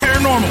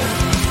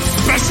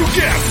special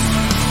guests,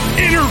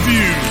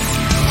 interviews,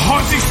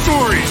 haunting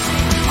stories,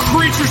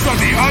 creatures of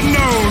the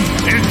unknown,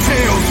 and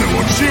tales that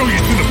will chill you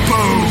to the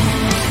bone.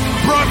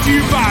 Brought to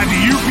you by the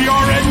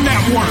UPRN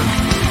Network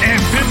and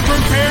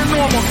Pittsburgh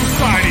Paranormal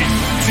Society.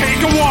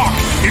 Take a walk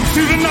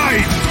into the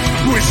night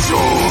with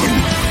Shawn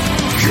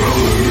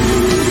Kelly.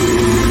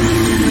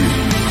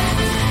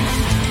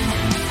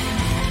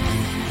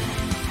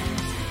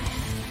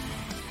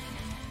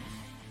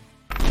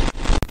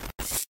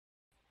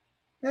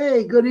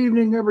 Hey, good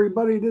evening,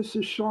 everybody. This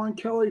is Shawn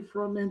Kelly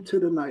from Into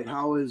the Night.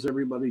 How is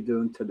everybody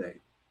doing today?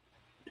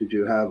 Did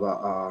you have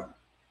a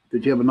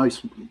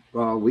nice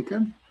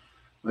weekend?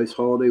 Nice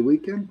holiday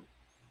weekend?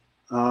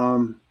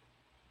 Having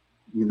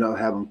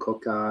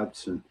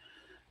cookouts and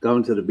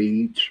going to the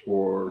beach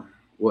or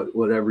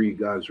whatever you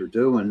guys are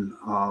doing.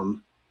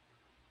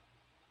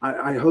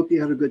 I hope you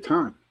had a good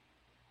time.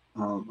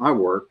 I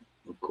work,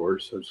 of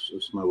course.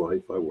 That's my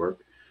life. I work.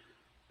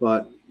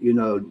 But,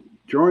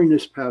 during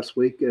this past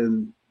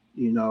weekend,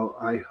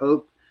 I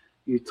hope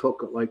you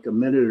took like a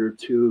minute or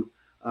two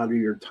out of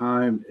your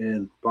time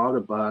and thought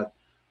about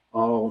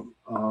all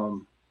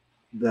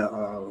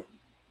the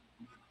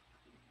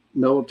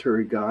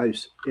military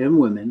guys and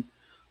women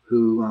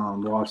who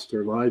lost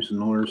their lives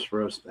in order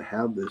for us to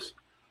have this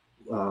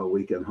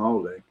weekend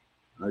holiday.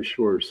 I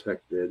sure as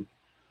heck did.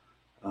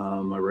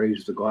 I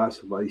raised a glass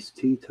of iced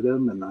tea to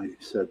them and I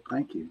said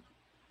thank you.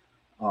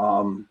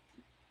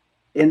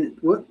 And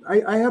what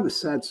I have a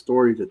sad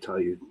story to tell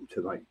you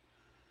tonight.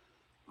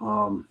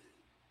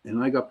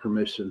 And I got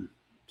permission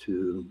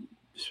to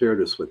share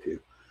this with you.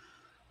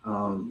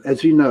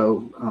 As you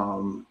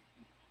know,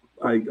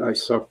 I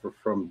suffer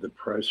from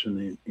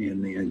depression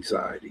and the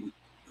anxiety.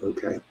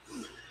 Okay.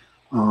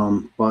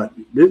 But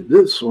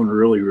this one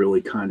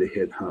really kind of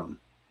hit home.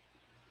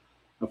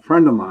 A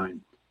friend of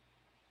mine,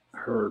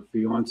 her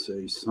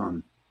fiance's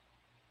son,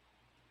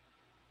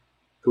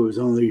 who was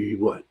only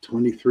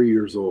 23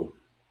 years old,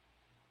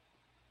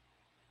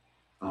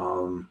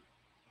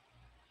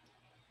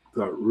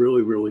 got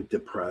really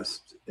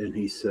depressed, and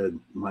he said,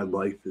 my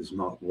life is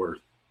not worth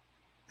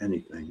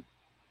anything.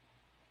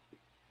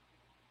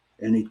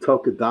 And he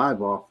took a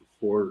dive off a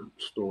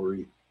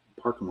 4-story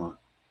parking lot,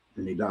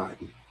 and he died.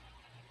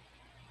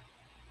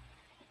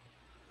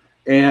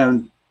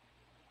 And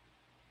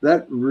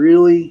that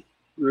really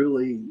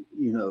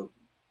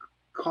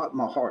caught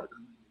my heart.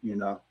 He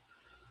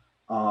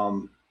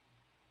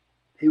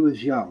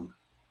was young,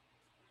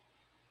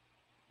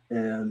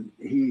 and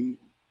he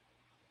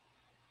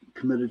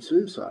committed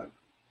suicide.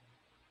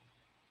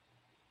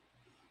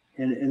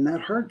 And that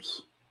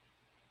hurts.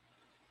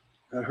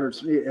 That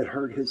hurts me. It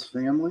hurt his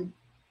family,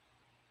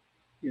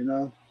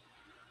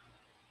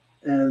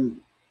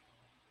 And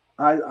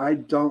I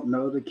don't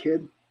know the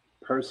kid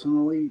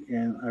personally,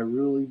 and I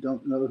really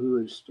don't know who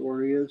his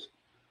story is,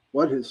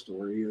 what his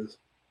story is.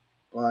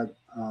 But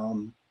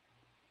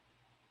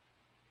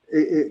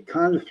it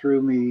kind of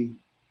threw me,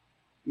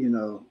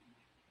 a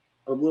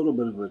little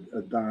bit of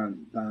a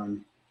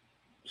downward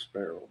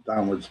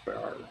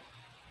spiral.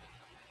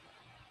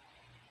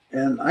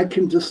 And I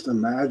can just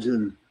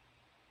imagine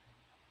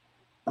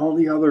all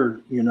the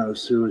other,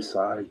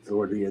 suicides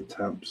or the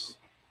attempts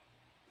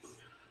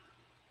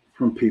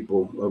from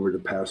people over the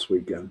past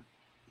weekend,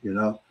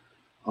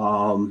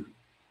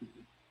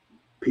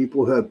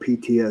 people have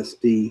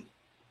PTSD,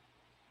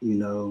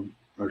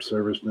 our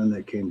servicemen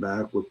that came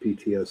back with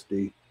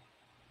PTSD.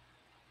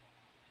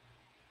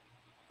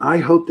 I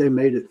hope they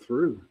made it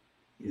through,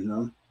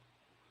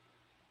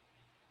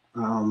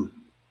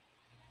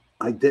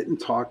 I didn't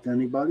talk to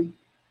anybody.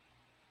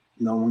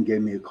 No one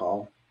gave me a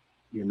call,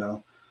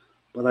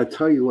 But I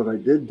tell you what I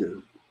did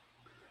do.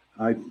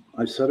 I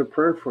said a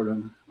prayer for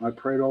them. I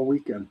prayed all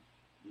weekend,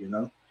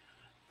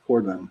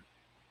 for them,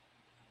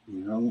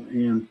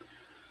 and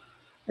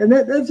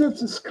that's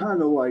just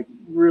kind of like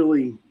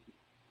really,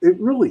 it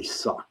really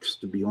sucks,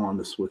 to be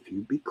honest with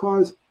you,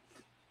 because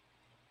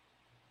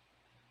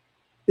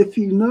if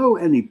you know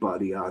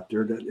anybody out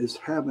there that is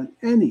having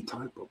any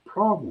type of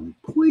problem,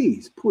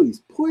 please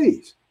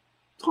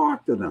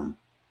talk to them.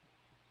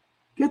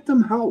 Get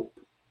them help.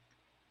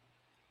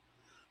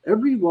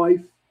 Every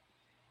life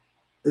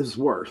is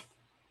worth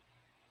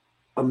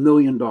 $1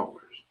 million.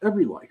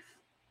 Every life.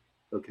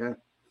 Okay?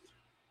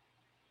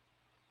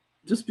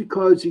 Just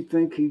because you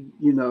think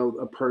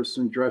a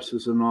person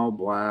dresses in all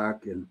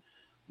black and,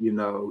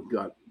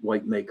 got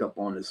white makeup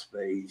on his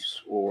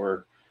face,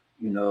 or,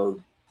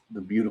 the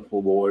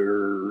beautiful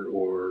lawyer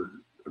or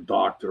a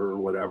doctor or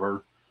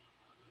whatever.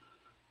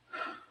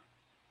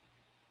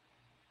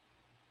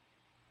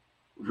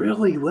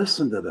 Really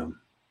listen to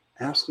them.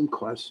 Ask them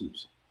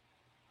questions.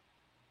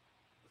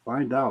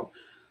 Find out.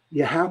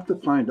 You have to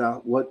find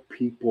out what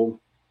people,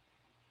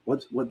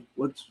 what's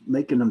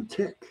making them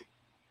tick,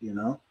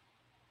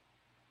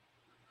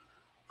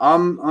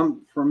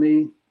 For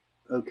me,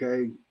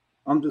 okay,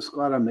 I'm just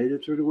glad I made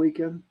it through the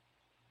weekend.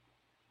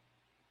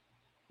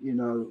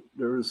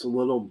 There was a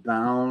little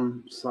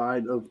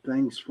downside of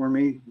things for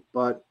me,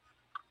 but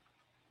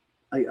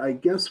I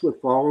guess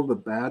with all of the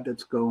bad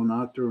that's going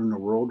out there in the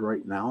world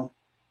right now,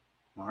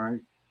 all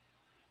right,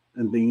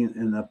 and being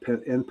an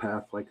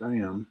empath like I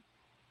am,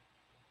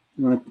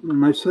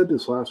 and I said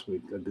this last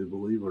week, I do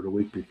believe, or the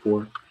week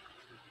before,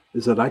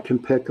 is that I can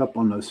pick up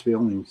on those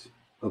feelings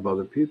of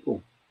other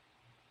people.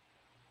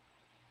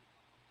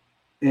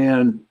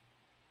 And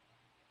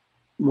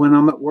when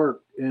I'm at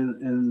work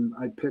and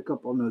I pick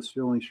up on those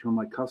feelings from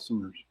my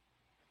customers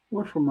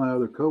or from my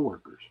other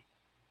coworkers,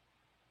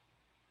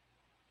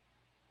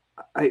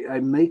 I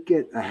make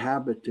it a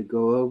habit to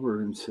go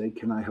over and say,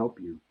 "Can I help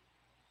you?"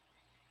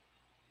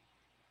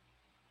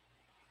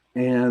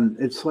 And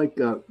it's like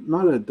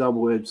not a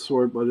double-edged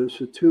sword, but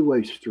it's a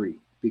two-way street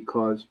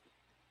because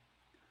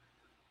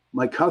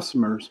my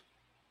customers,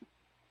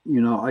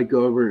 I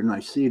go over and I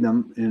see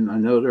them and I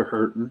know they're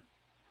hurting,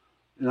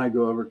 and I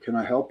go over, "Can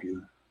I help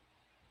you?"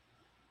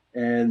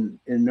 And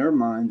in their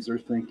minds, they're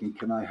thinking,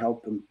 "Can I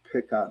help them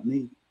pick out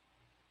meat?"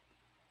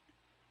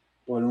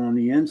 But on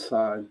the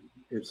inside,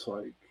 it's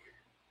like,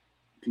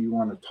 "Do you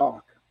want to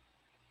talk?"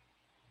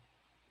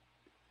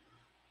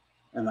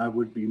 And I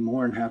would be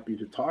more than happy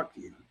to talk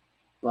to you.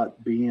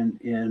 But being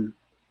in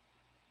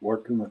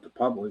working with the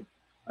public,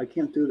 I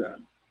can't do that.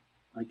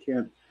 I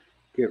can't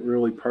get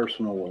really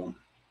personal with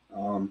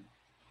them.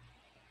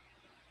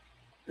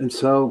 And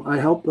so I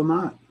help them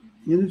out.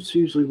 And it's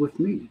usually with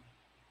me.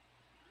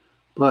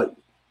 But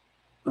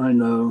I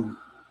know,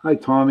 hi,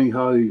 Tommy,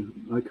 how you,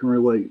 I can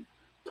relate.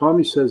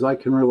 Tommy says, I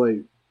can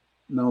relate.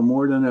 Now,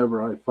 more than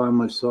ever, I find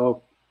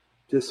myself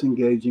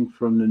disengaging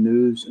from the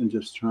news and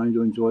just trying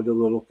to enjoy the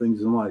little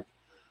things in life.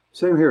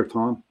 Same here,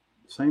 Tom.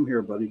 Same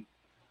here, buddy.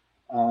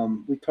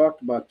 We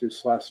talked about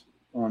this last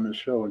on the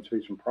show in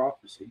Chasing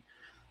Prophecy.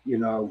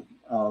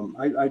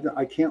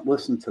 I can't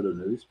listen to the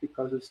news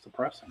because it's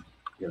depressing.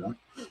 You know,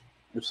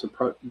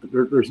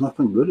 there's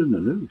nothing good in the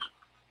news.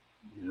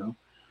 You know,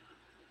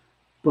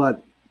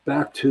 but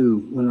back to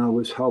when I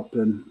was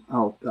helping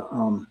out,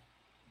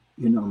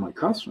 my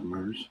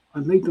customers, I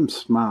made them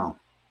smile.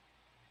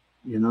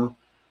 You know,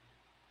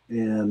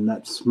 and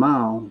that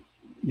smile,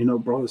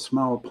 brought a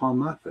smile upon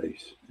my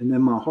face and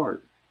in my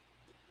heart.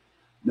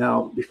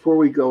 Now, before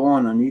we go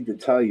on, I need to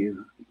tell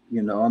you,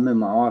 I'm in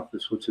my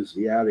office, which is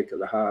the attic of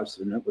the house,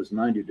 and it was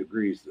 90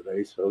 degrees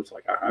today, so it's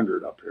like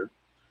 100 up here.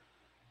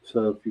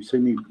 So if you see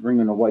me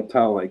bringing a white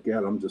towel like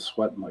that, I'm just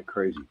sweating like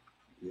crazy,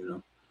 you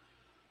know.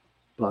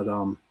 But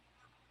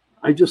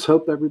I just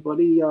hope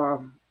everybody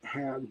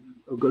had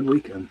a good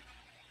weekend,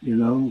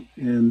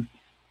 and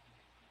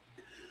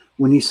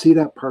when you see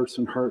that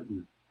person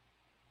hurting,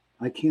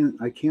 I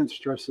can't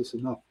stress this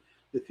enough.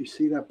 If you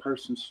see that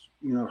person's,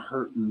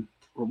 hurting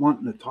or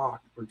wanting to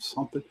talk or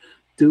something,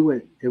 do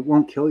it. It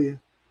won't kill you.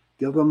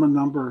 Give them a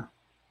number.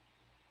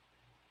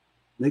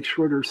 Make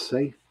sure they're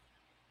safe.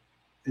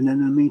 And then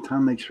in the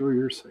meantime, make sure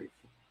you're safe.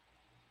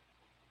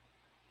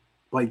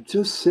 By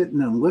just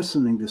sitting and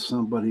listening to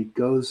somebody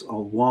goes a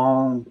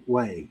long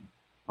way.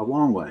 A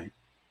long way.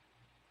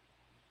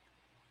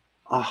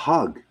 A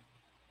hug.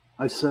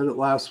 I said it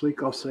last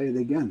week. I'll say it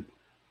again.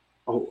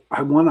 Oh,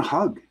 I want a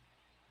hug.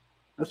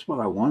 That's what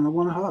I want. I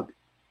want a hug.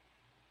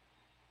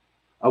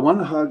 I want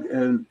to hug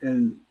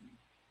and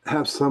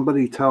have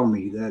somebody tell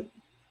me that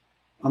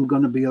I'm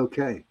going to be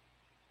okay.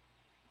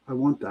 I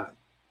want that.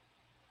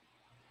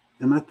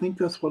 And I think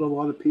that's what a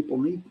lot of people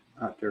need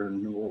out there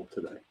in the world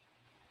today.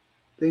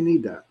 They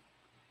need that.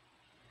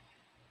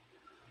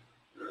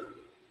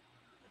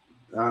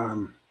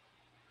 And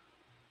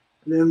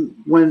then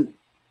when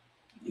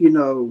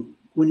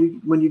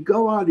you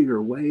go out of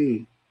your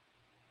way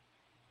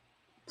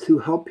to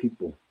help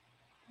people,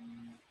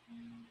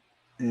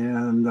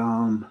 and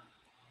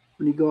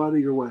when you go out of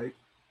your way,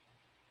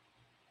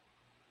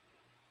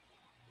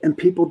 and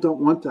people don't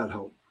want that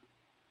help,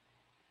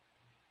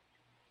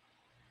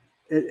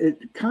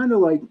 it kind of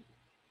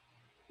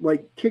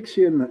like kicks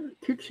you in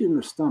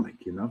the stomach,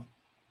 and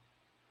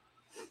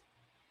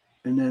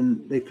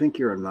then they think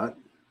you're a nut,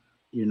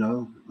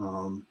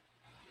 and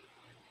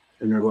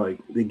they're like,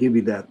 they give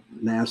you that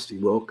nasty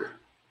look.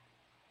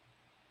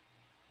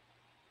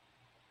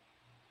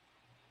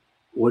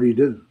 What do you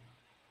do?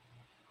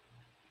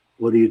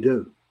 What do you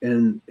do?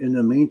 And in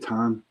the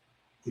meantime,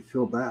 you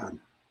feel bad.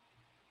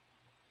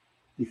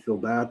 You feel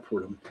bad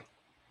for them,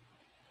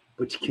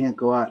 but you can't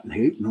go out and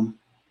hate them.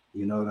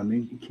 You know what I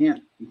mean? You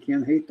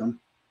can't hate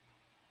them.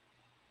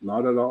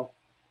 Not at all.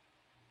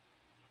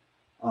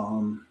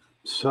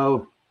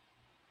 So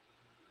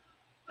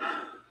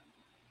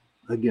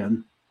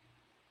again,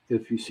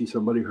 if you see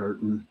somebody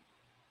hurting,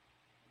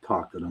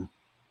 talk to them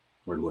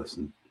or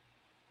listen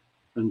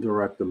and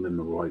direct them in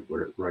the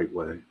right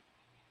way.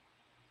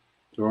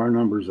 There are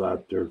numbers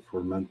out there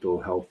for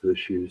mental health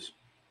issues,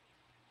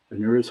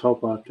 and there is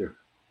help out there.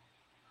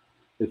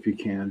 If you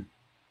can,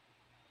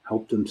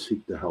 help them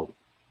seek the help,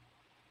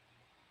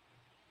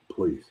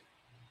 please.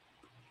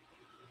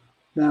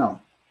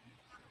 Now,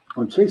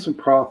 on Chasing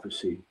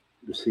Prophecy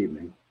this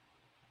evening,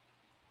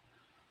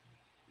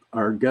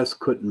 our guest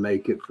couldn't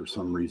make it for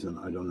some reason.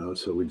 I don't know.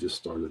 So we just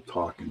started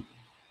talking.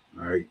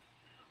 All right.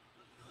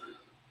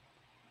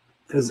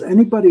 Has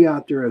anybody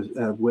out there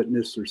have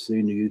witnessed or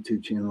seen the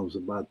YouTube channels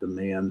about the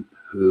man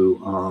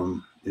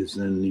who is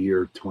in the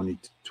year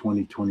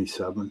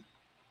 2027?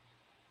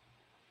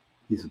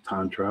 He's a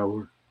time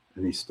traveler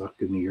and he's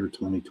stuck in the year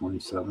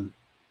 2027.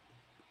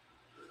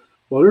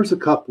 Well, there's a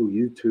couple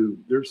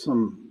there's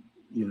some,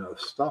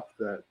 stuff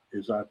that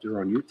is out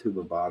there on YouTube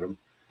about him.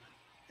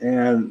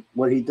 And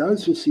what he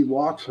does is he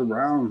walks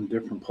around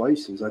different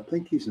places. I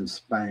think he's in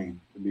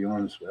Spain, to be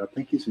honest with you. I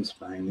think he's in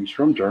Spain. He's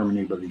from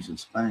Germany, but he's in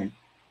Spain.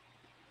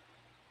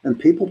 And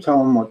people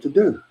tell him what to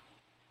do.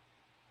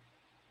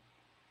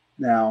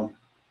 Now,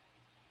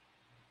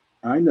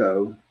 I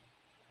know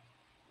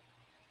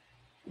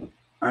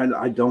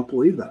I don't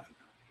believe that.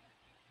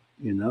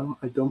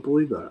 I don't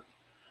believe that.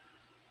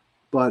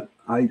 But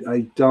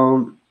I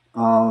don't,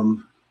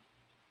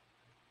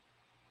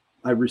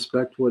 I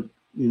respect what,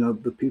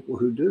 the people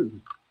who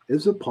do.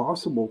 Is it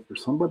possible for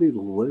somebody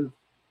to live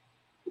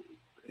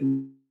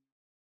in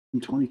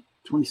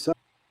 2027,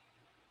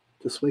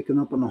 just waking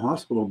up in a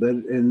hospital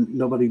bed and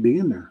nobody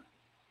being there?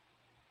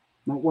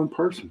 Not one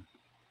person.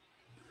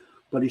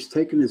 But he's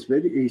taking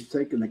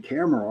the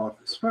camera off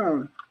his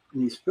phone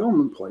and he's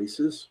filming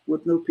places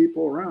with no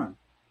people around.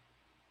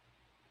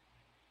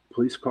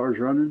 Police cars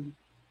running.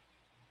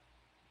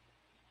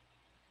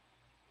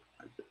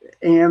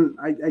 And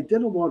I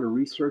did a lot of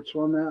research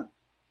on that.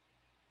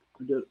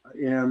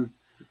 And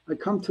I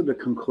come to the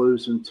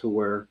conclusion to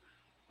where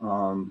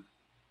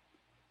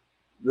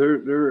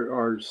there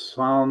are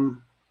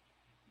some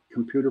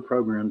computer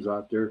programs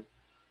out there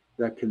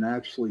that can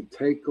actually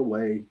take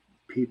away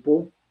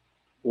people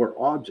or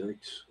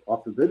objects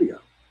off the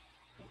video.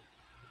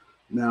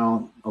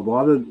 Now, a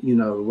lot of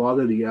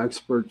the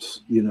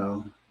experts,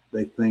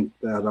 they think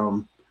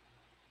that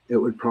it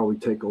would probably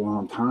take a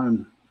long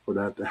time for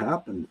that to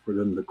happen, for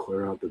them to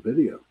clear out the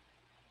video.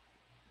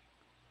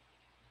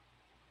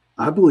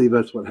 I believe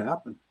that's what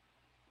happened.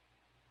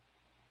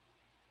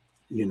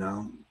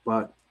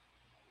 But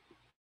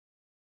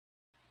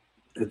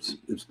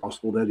it's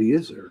possible that he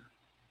is there.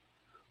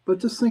 But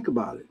just think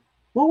about it.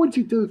 What would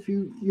you do if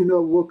you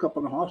woke up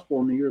in a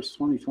hospital in the year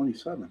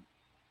 2027?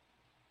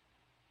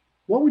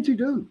 What would you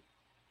do?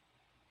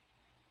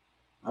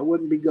 I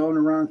wouldn't be going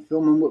around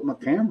filming with my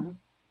camera,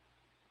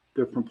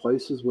 different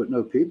places with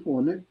no people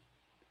in it.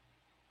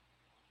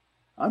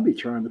 I'd be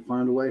trying to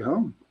find a way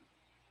home.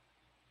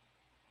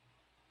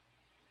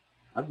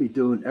 I'd be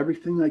doing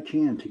everything I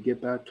can to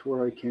get back to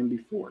where I came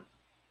before,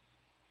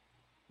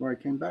 where I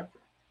came back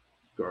from,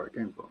 where I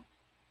came from.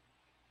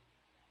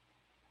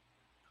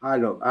 I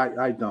don't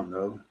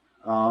know.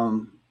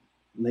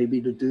 Maybe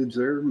the dude's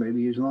there,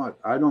 maybe he's not.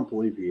 I don't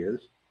believe he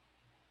is.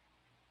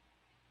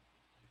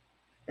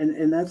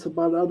 And that's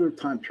about other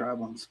time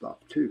traveling stuff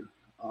too.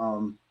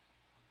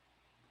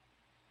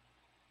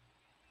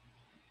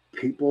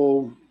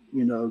 People,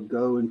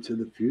 go into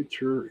the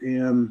future,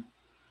 and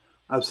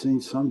I've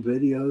seen some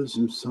videos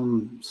and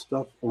some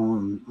stuff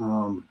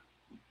on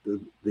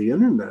the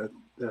internet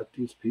that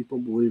these people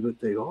believe that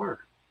they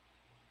are.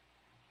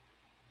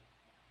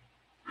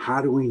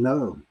 How do we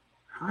know?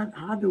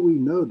 How do we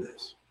know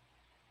this?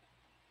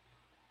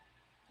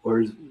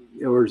 Or is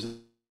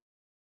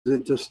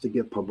it just to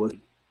get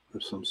publicity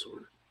of some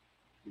sort?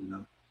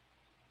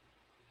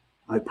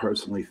 I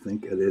personally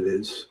think that it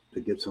is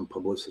to get some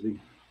publicity.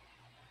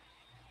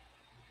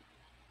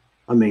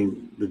 I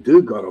mean, the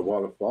dude got a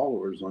lot of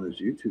followers on his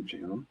YouTube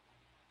channel,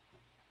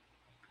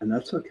 and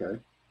that's okay.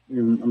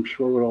 And I'm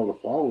sure with all the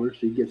followers,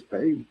 he gets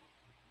paid.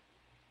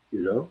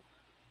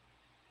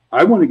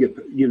 I want to get,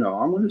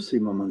 I want to see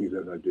my money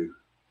that I do.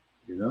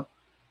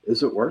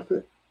 Is it worth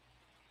it?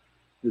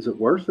 Is it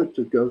worth it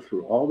to go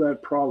through all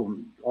that trouble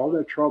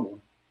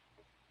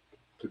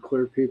to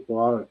clear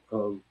people out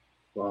of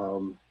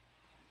the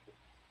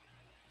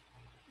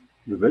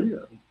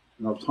video?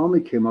 Now,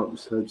 Tommy came up and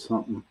said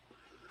something.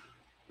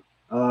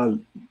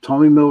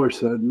 Tommy Miller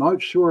said,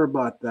 not sure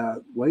about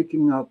that.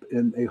 Waking up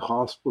in a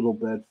hospital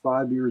bed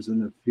 5 years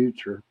in the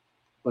future,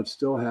 but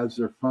still has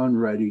their phone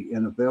ready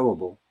and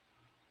available,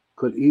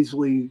 could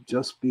easily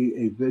just be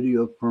a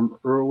video from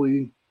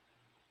early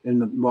in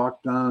the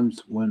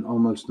lockdowns when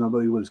almost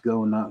nobody was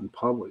going out in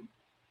public.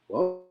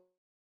 Whoa.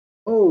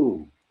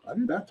 Oh, I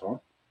did that, Tom.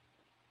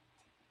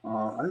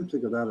 I didn't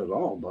think of that at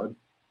all, bud.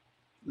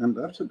 And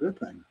that's a good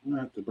thing. I'm going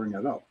to have to bring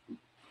that up.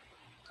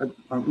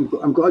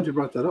 I'm glad you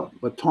brought that up.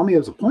 But Tommy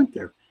has a point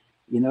there.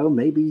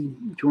 Maybe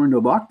during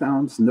the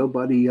lockdowns,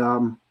 nobody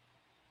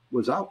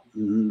was out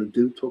and the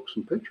dude took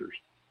some pictures.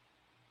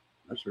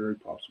 That's very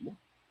possible.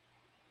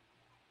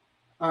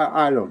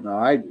 I don't know.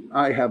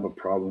 I have a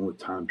problem with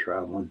time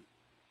traveling.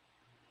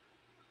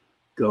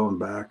 Going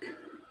back.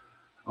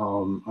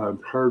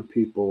 I've heard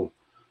people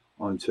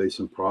on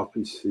Chasing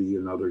Prophecy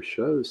and other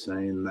shows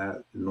saying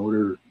that in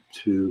order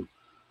to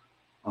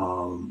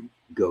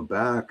go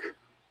back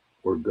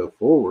or go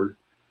forward,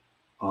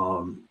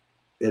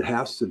 it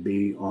has to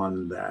be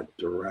on that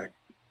direct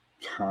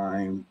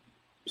time,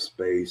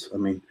 space. I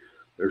mean,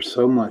 there's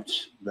so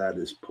much that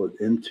is put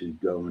into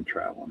going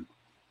traveling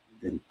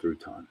through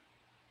time.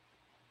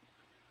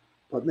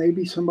 But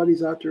maybe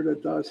somebody's out there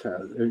that does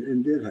have it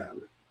and did have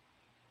it.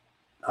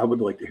 I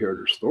would like to hear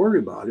their story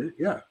about it.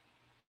 Yeah.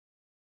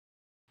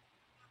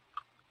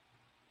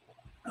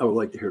 I would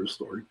like to hear the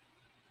story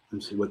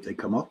and see what they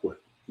come up with,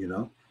 you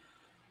know.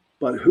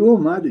 But who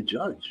am I to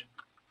judge?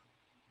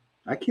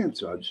 I can't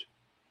judge,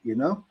 you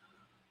know.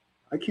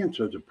 I can't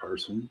judge a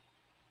person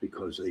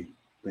because they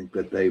think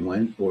that they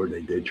went or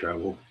they did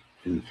travel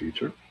in the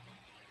future.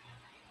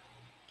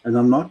 And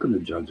I'm not going to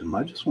judge them.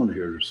 I just want to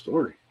hear their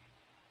story.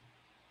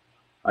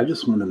 I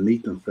just want to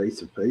meet them face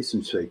to face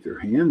and shake their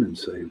hand and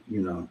say,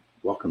 you know,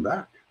 welcome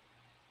back.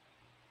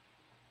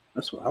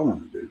 That's what I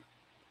want to do.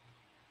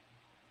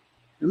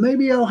 And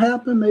maybe it'll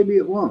happen, maybe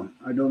it won't.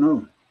 I don't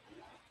know.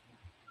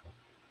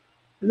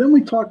 And then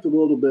we talked a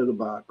little bit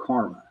about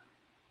karma.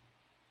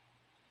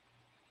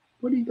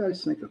 What do you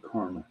guys think of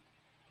karma?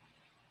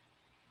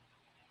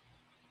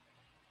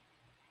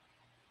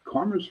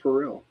 Karma's for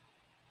real,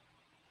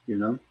 you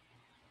know?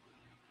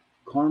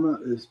 Karma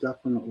is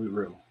definitely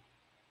real.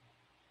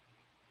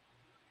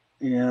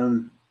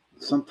 And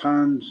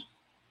sometimes,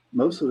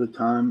 most of the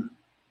time,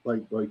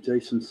 like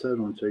Jason said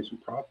on Jason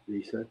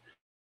Property, he said,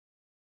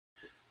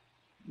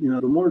 you know,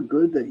 the more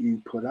good that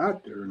you put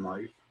out there in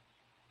life,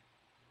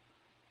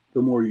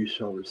 the more you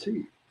shall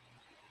receive.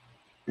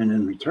 And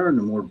in return,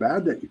 the more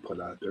bad that you put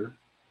out there,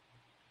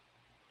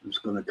 it's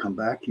going to come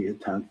back to you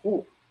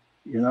tenfold,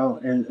 you know,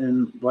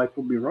 and life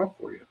will be rough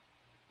for you.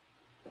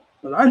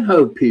 But I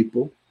know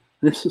people,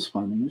 this is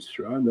funny, it's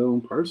true, I know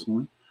them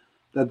personally,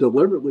 that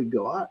deliberately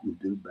go out and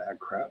do bad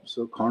crap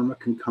so karma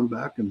can come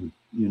back and,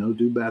 you know,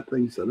 do bad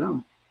things to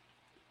them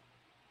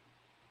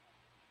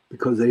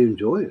because they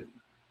enjoy it.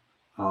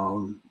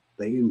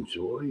 They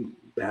enjoy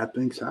bad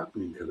things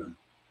happening to them.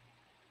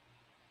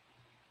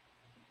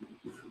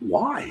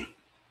 Why?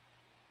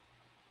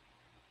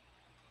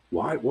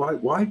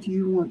 Why do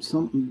you want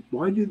something?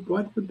 Why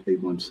would they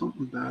want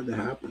something bad to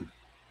happen?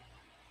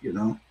 You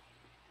know,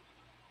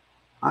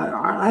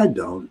 I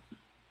don't.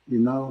 You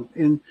know,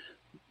 and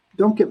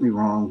don't get me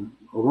wrong.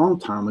 A long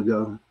time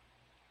ago,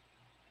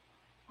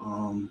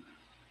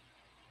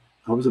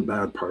 I was a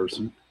bad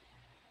person,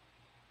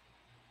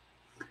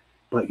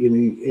 but you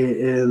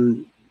know,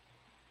 and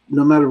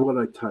no matter what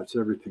I touched,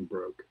 everything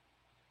broke.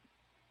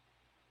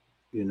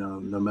 You know,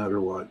 no matter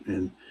what,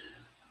 and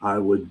I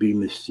would be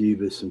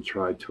mischievous and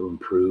try to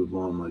improve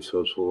on my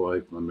social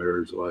life, my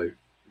marriage life,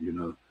 you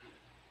know,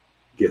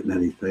 getting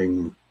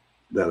anything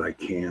that I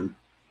can.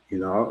 You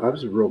know, I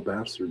was a real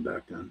bastard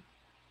back then.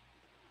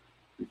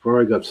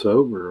 Before I got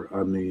sober,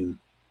 I mean,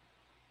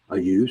 I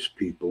used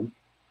people.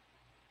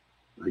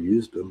 I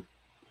used them.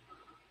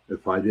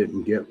 If I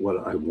didn't get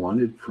what I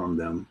wanted from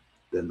them,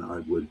 then I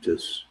would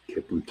just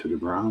kick them to the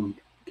ground,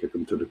 kick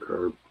them to the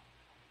curb.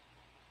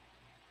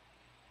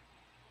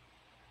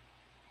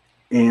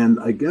 And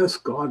I guess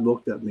God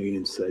looked at me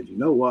and said, you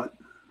know what?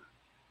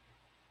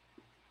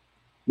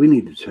 We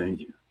need to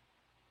change you.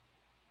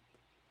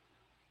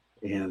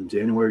 And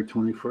January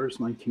 21st,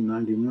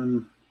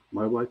 1991,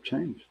 my life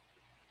changed.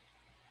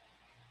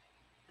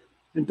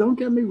 And don't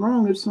get me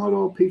wrong, it's not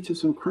all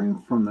peaches and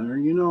cream from there.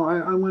 You know,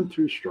 I went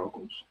through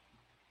struggles.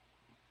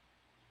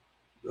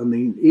 I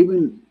mean,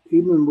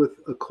 even with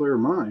a clear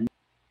mind,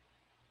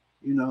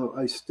 you know,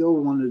 I still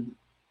wanted,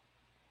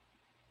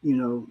 you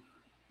know,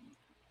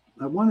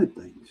 I wanted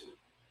things.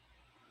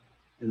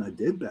 And I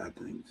did bad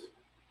things,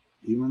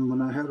 even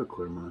when I had a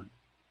clear mind.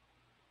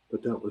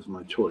 But that was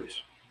my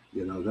choice.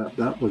 You know,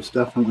 that was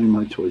definitely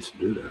my choice to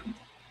do that.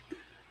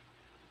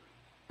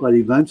 But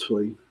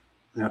eventually,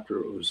 after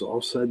it was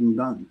all said and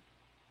done,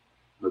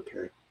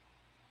 okay,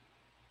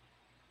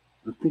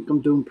 I think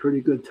I'm doing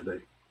pretty good today.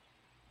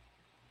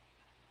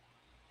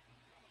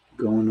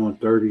 Going on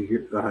 30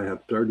 years, I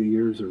have 30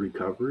 years of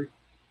recovery,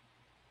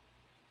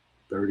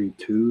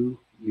 32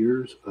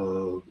 years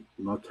of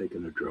not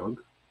taking a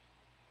drug.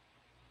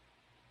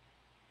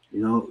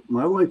 You know,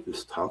 my life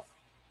is tough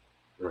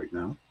right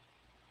now.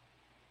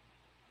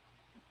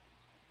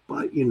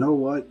 But you know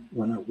what?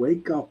 When I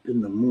wake up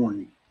in the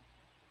morning,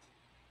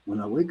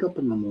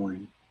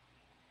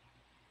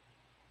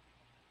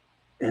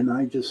 and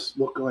I just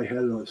look ahead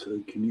and I say,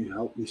 can you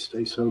help me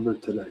stay sober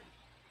today?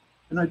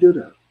 And I do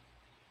that.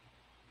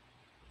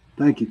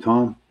 Thank you,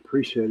 Tom.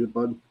 Appreciate it,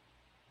 bud.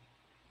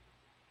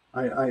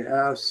 I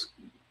ask,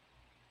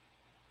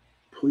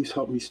 please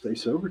help me stay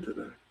sober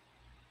today.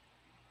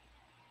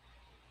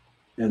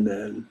 And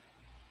then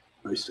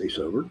I stay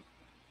sober.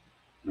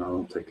 And I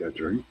don't take that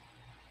drink.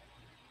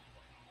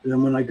 And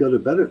then when I go to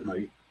bed at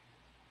night,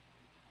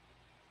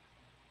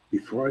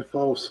 before I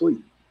fall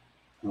asleep,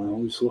 I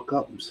always look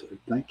up and say,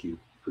 thank you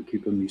for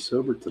keeping me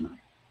sober today.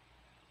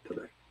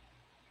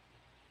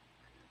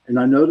 And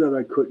I know that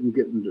I couldn't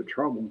get into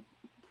trouble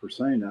for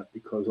saying that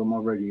because I'm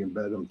already in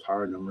bed, I'm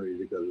tired, and I'm ready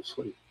to go to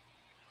sleep.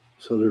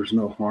 So there's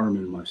no harm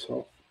in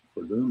myself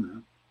for doing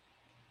that.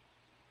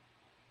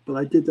 But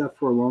I did that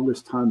for the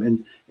longest time.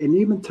 And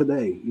even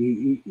today,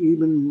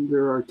 even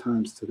there are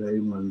times today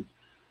when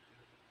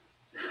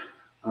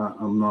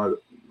I'm not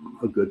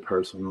a good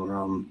person or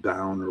I'm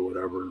down or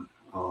whatever.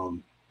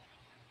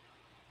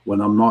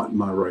 When I'm not in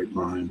my right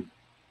mind,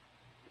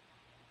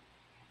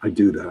 I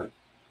do that.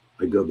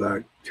 I go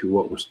back to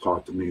what was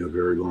taught to me a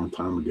very long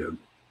time ago.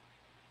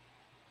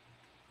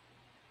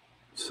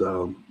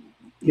 So,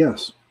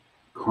 yes,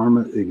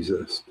 karma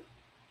exists.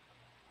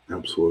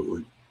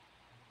 Absolutely.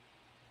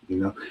 You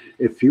know,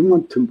 if you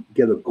want to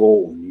get a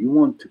goal and you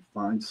want to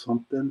find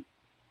something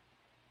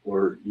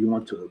or you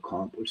want to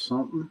accomplish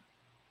something,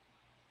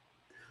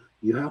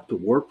 you have to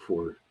work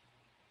for it.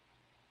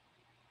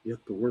 You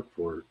have to work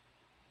for it.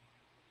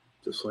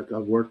 Just like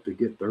I've worked to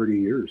get 30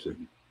 years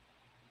in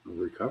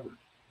recovery.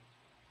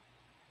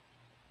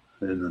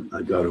 And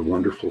I got a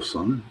wonderful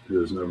son who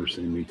has never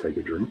seen me take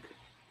a drink.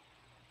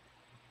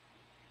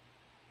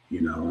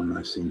 You know, and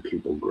I've seen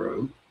people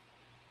grow.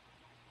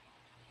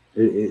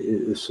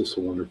 It's just a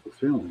wonderful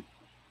feeling.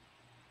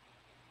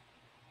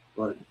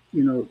 But,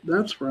 you know,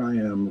 that's where I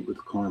am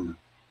with karma.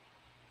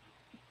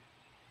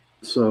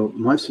 So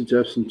my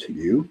suggestion to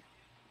you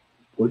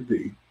would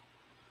be,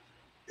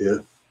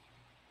 if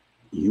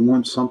you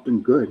want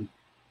something good,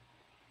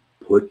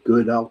 put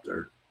good out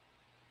there.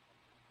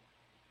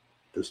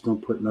 Just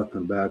don't put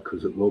nothing bad,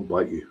 because it will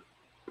bite you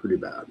pretty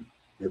bad.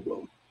 It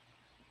will.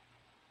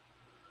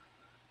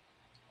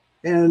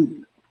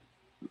 And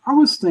I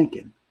was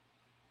thinking,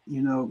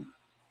 you know,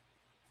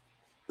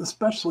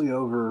 especially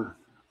over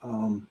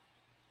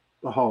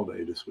the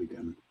holiday this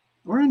weekend,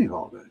 or any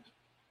holidays,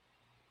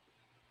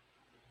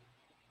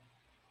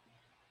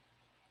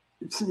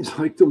 it seems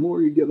like the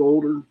more you get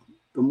older,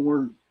 the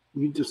more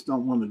you just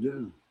don't want to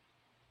do.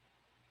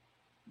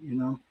 You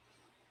know,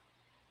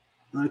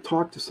 and I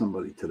talked to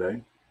somebody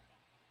today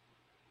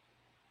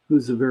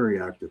who's a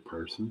very active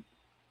person,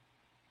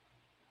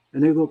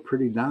 and they look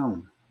pretty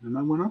down. And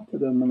I went up to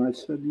them and I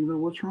said, you know,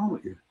 what's wrong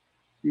with you?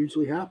 You're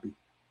usually happy.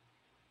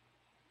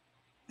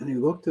 And they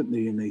looked at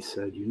me and they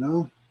said, you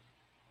know,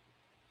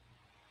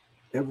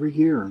 every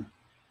year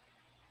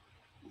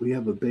we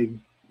have a big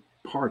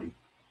party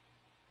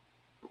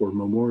for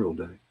Memorial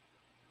Day.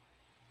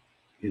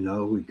 You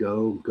know, we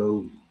go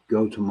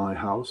to my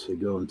house. They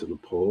go into the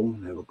pool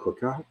and have a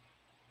cookout.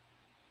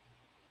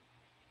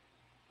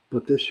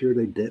 But this year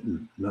they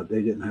didn't. No,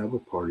 they didn't have a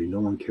party.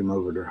 No one came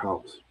over their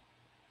house.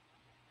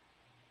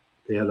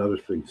 They had other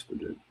things to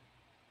do.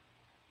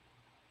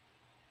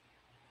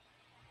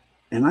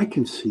 And I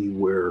can see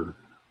where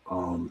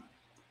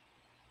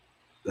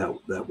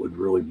that would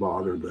really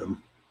bother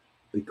them,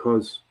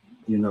 because,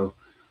 you know,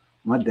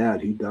 my dad,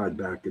 he died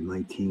back in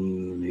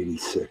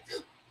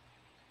 1986.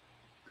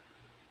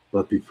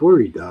 But before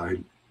he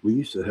died, we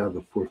used to have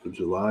the 4th of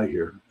July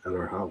here at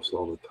our house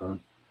all the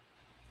time.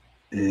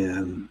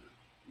 And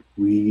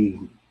we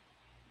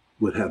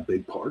would have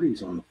big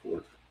parties on the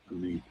 4th. I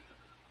mean,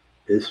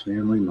 his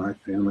family, my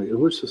family, it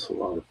was just a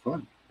lot of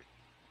fun.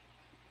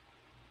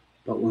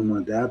 But when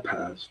my dad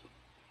passed,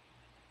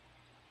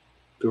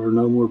 there were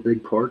no more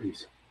big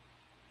parties.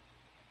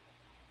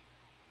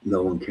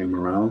 No one came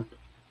around.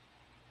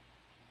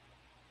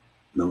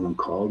 No one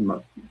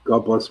called. God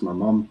bless my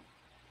mom.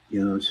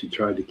 You know, she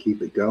tried to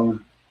keep it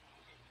going.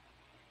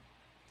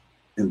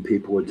 And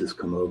people would just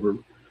come over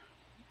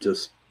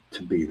just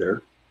to be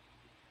there.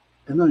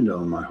 And I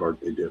know in my heart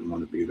they didn't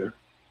want to be there,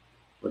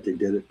 but they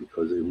did it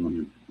because they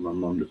wanted my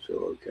mom to feel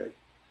okay.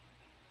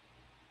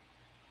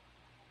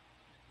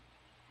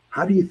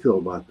 How do you feel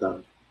about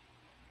that?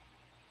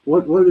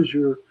 What is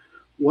your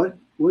what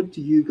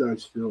do you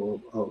guys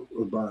feel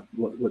about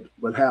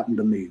what happened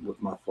to me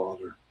with my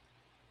father?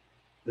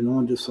 And no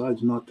one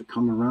decides not to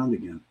come around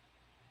again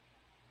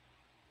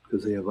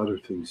because they have other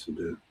things to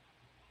do.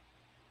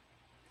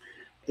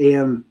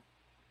 And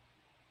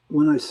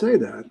when I say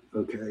that,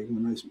 okay,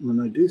 when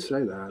I do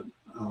say that,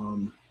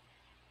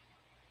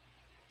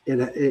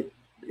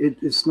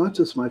 it's not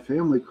just my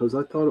family, because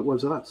I thought it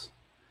was us,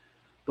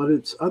 but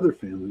it's other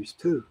families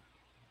too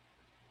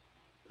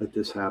that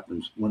this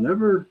happens.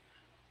 Whenever,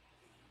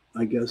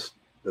 I guess,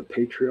 the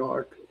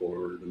patriarch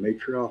or the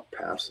matriarch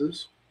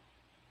passes,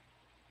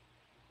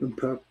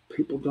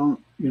 people don't,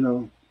 you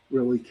know,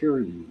 really care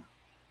anymore,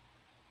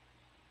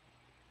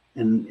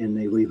 and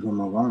they leave them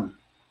alone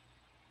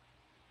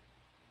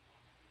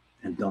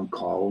and don't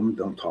call them,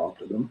 don't talk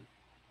to them.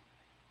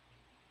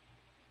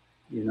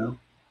 You know,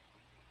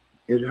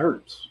 it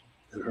hurts.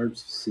 It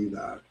hurts to see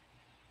that.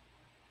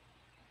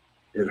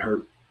 It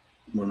hurt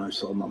when I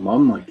saw my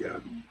mom like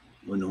that,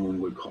 when no one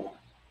would call.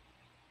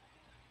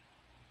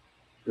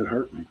 It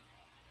hurt me.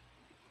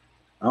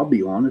 I'll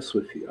be honest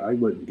with you. I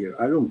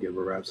don't give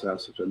a rat's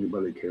ass if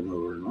anybody came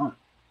over or not,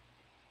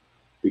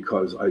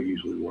 because I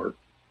usually work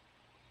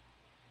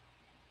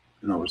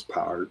and I was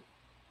tired.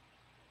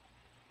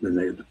 Then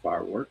they had the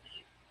fireworks.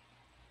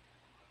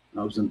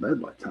 I was in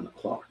bed by 10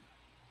 o'clock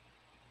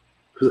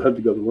because I had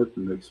to go to work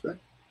the next day.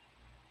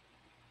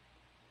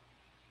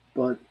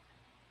 But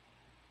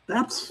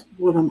that's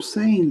what I'm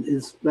saying,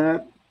 is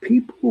that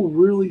people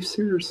really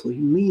seriously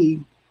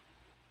need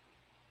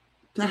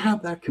to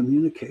have that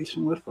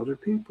communication with other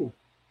people.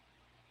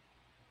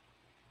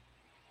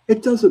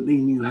 It doesn't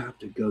mean you have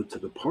to go to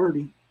the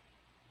party,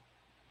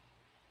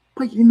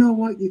 But you know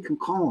what? You can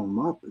call them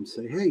up and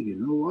say, hey, you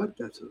know what?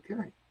 That's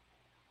okay.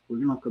 We're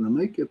not going to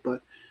make it,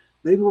 but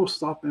maybe we'll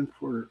stop in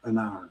for an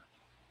hour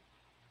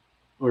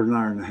or an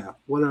hour and a half,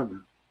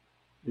 whatever,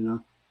 you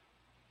know,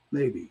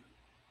 maybe.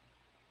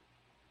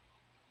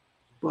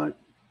 But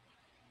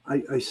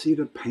I see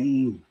the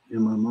pain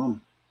in my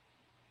mom,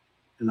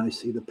 and I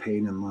see the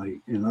pain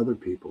in other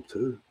people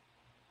too.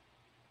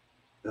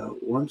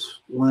 Once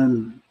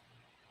when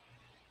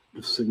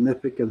the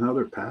significant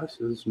other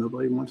passes,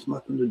 nobody wants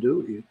nothing to do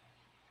with you.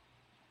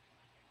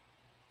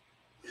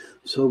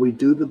 So we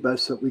do the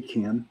best that we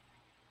can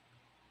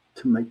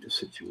to make the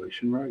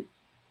situation right.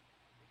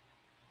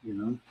 You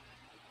know,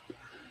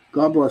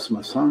 God bless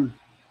my son.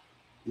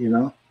 You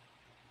know,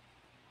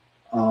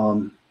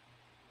 um,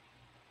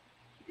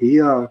 he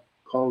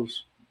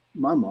calls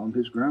my mom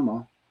his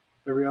grandma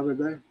every other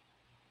day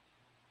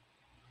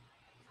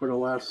for the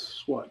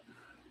last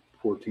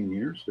 14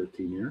 years,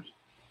 15 years,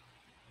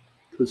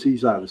 because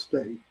he's out of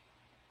state.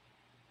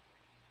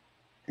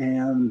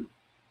 And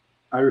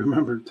I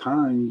remember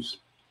times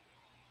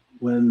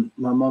when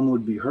my mom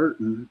would be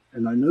hurting,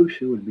 and I knew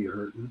she would be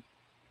hurting.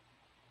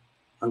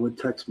 I would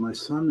text my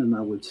son and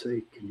I would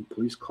say, can you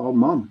please call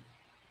mom?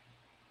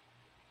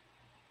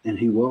 And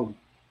he will.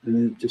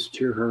 And it just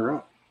cheer her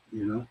up,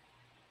 you know.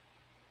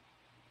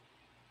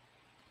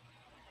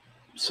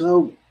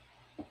 So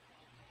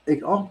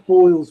it all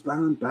boils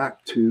down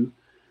back to,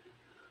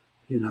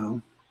 you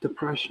know,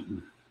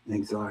 depression,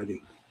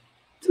 anxiety.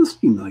 Just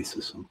be nice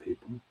to some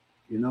people,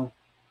 you know.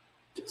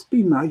 Just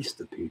be nice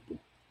to people.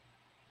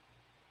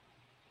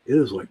 It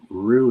is like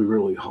really,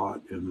 really hot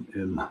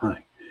in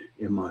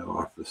my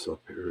office up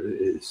here.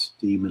 It is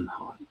steaming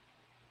hot,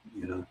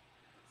 you know.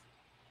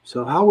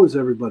 So how was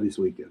everybody's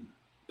weekend?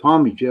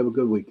 Tommy, did you have a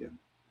good weekend?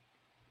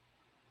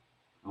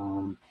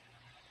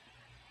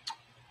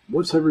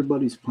 What's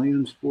everybody's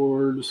plans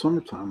for the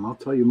summertime? I'll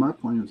tell you my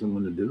plans I'm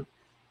going to do.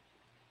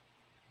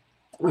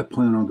 I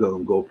plan on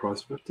going gold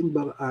prospecting,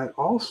 but I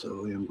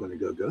also am going to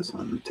go ghost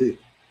hunting too.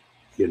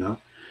 You know,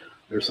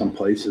 there's some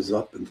places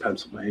up in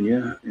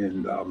Pennsylvania,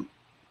 and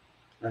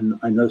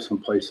I know some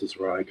places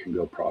where I can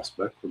go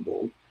prospect for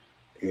gold,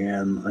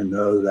 and I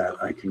know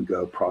that I can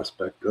go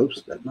prospect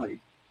ghost at night.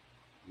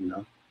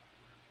 You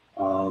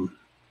know,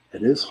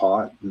 it is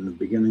hot in the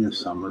beginning of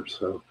summer,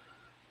 so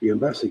the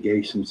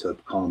investigations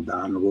have calmed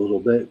down a little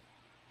bit.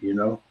 You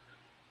know,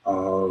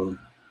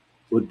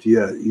 but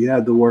yeah, you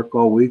had to work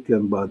all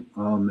weekend, but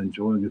I'm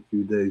enjoying a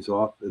few days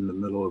off in the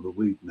middle of the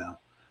week now.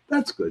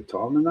 That's good,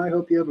 Tom, and I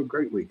hope you have a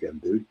great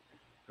weekend, dude.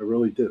 I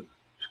really do.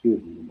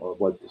 Excuse me, I'll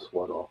wipe the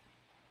sweat off.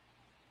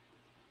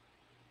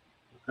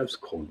 That's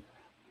cool.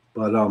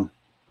 But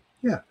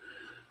yeah.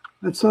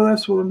 And so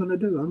that's what I'm going to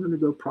do. I'm going to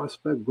go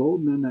prospect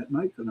gold, and then at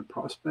night, going to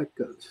prospect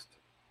ghost.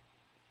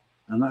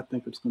 And I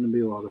think it's going to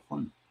be a lot of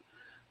fun.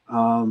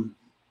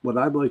 What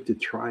I'd like to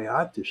try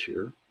out this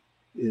year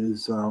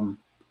is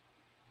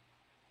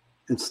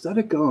instead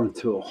of going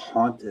to a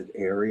haunted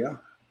area,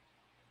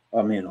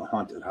 I mean a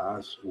haunted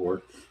house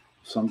or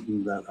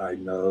something that I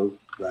know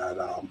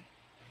that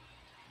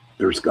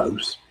there's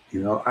ghosts,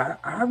 you know,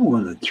 I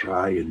want to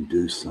try and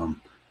do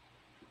some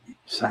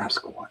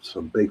Sasquatch,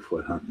 some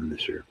Bigfoot hunting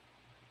this year.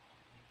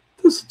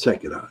 Just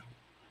check it out.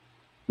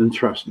 And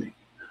trust me,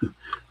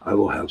 I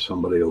will have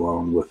somebody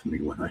along with me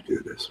when I do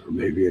this, or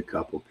maybe a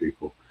couple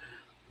people,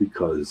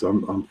 because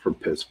I'm from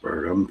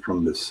Pittsburgh. I'm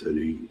from this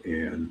city,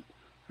 and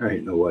there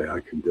ain't no way I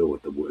can deal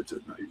with the woods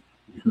at night.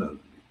 You know what I mean?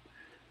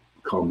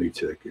 Call me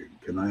chicken.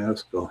 Can I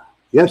ask? Oh,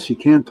 yes, you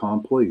can,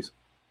 Tom. Please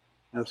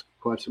ask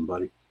a question,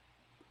 buddy.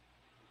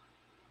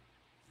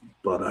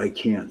 But I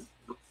can't.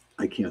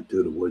 I can't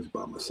do the woods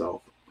by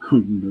myself. No,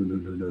 no, no,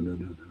 no, no, no,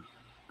 no.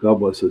 God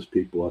bless those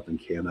people up in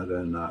Canada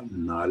and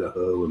in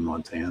Idaho and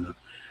Montana,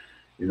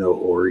 you know,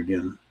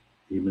 Oregon,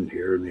 even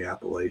here in the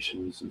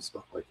Appalachians and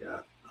stuff like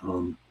that.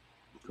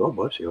 God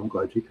bless you. I'm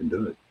glad you can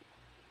do it.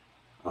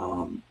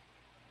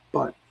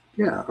 But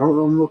yeah,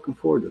 I'm looking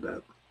forward to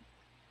that.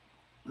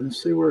 And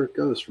see where it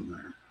goes from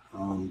there.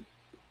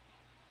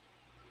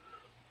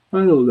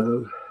 I don't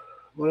know.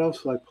 What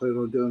else do I plan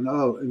on doing?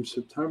 Oh, in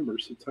September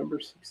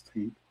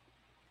 16th,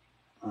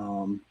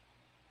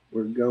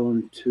 we're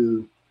going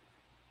to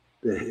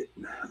I'm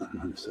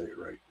going to say it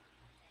right.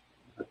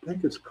 I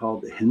think it's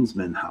called the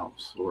Hinsman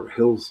House or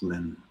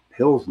Hillsman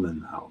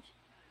House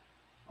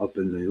up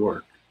in New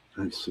York.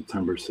 And it's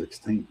September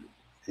 16th.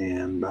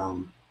 And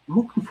I'm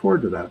looking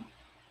forward to that,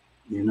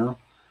 you know.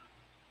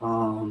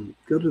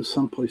 Go to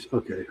someplace.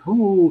 Okay.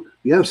 Oh,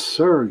 yes,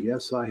 sir.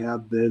 Yes, I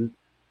have been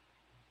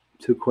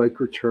to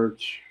Quaker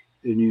Church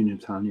in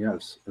Uniontown.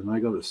 Yes. And I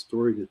got a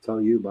story to tell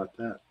you about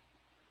that.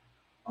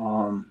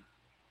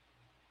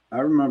 I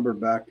remember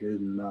back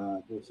in,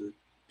 was it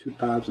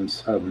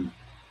 2007?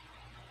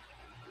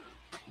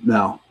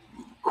 Now,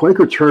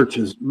 Quaker Church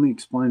is, let me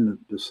explain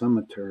the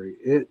cemetery.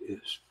 It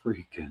is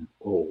freaking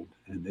old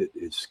and it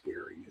is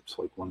scary. It's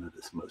like one of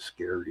the most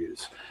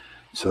scariest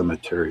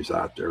cemeteries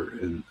out there.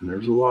 And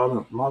there's a lot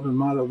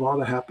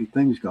of happy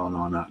things going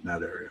on out in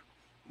that area,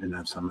 in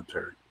that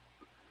cemetery.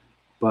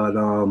 But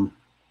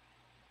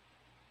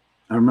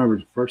I remember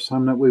the first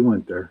time that we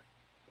went there.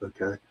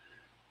 Okay,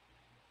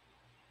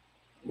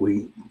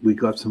 we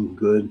got some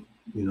good,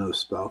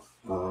 stuff.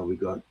 We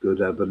got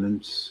good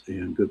evidence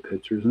and good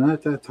pictures. And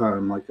at that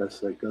time, like I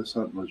said, ghost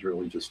hunting was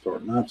really just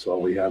starting out. So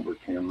all we had were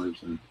cameras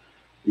and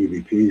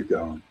EVPs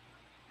going.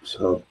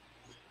 So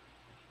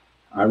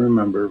I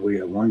remember we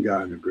had one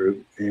guy in the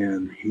group,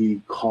 and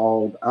he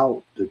called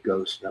out the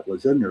ghost that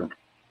was in there.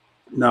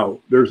 Now,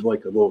 there's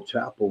like a little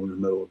chapel in the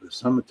middle of the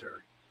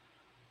cemetery.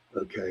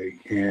 Okay,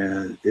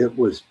 and it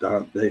was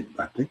done.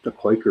 I think the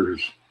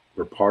Quakers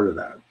were part of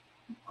that.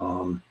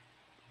 Um,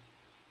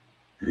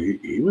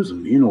 he was a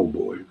mean old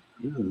boy.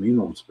 He was a mean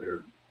old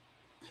spirit.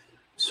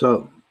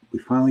 So we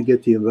finally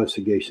get the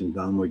investigation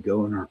done. We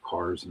go in our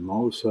cars, and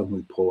all of a sudden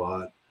we pull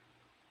out,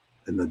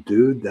 and the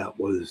dude that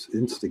was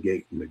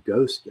instigating the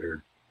ghost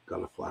there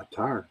got a flat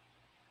tire.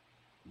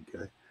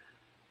 Okay,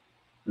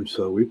 and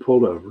so we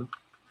pulled over,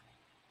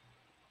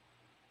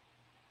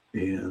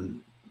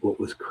 and what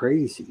was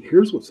crazy?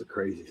 Here's what's the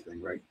crazy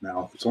thing right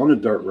now. It's on a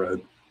dirt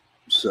road,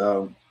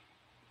 so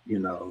you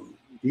know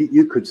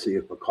you could see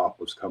if a cop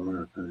was coming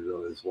or if he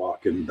was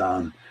walking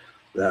down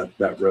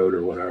that road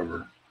or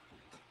whatever.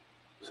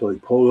 So he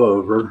pulled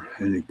over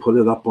and he put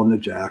it up on the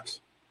jacks,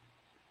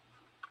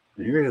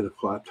 and here he had a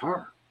flat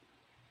tire.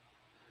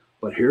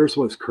 But here's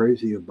what's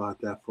crazy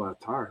about that flat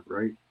tire,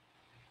 right?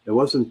 It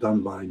wasn't done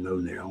by no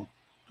nail,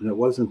 and it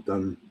wasn't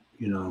done,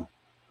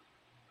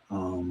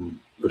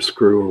 a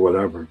screw or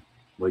whatever,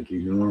 like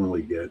you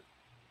normally get.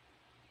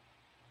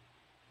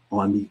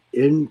 On the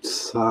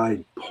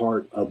inside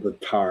part of the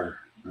tire,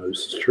 now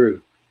this is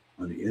true,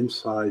 on the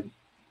inside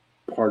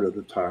part of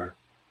the tire,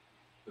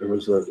 there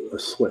was a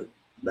slit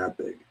that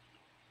big.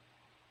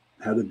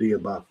 It had to be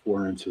about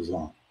 4 inches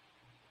long.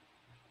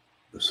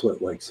 The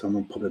slit, like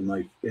someone put a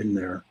knife in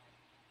there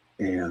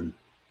and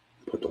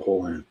put the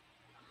hole in.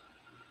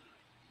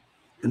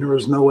 And there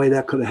was no way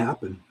that could have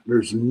happened.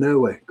 There's no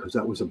way, because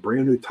that was a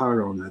brand new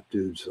tire on that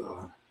dude's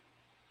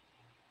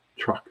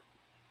truck.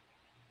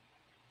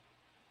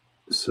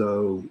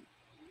 So,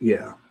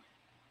 yeah,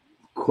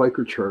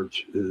 Quaker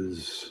Church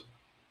is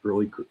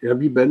really.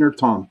 Have you been there,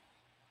 Tom?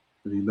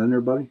 Have you been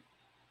there, buddy?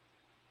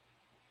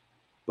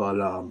 But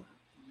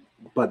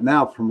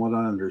now, from what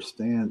I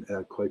understand,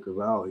 at Quaker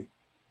Valley,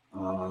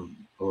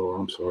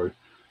 I'm sorry,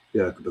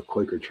 yeah, the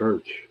Quaker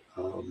Church,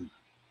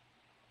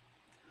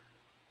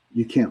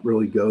 you can't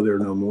really go there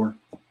no more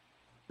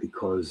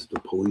because the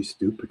police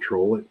do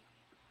patrol it,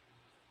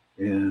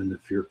 and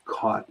if you're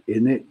caught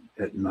in it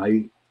at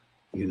night,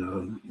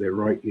 they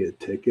write you a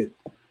ticket.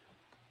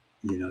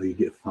 You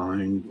get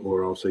fined,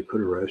 or else they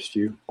could arrest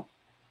you.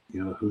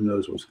 Who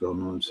knows what's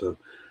going on. So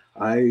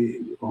I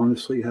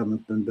honestly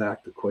haven't been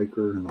back to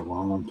Quaker in a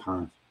long, long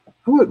time.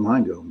 I wouldn't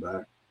mind going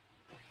back.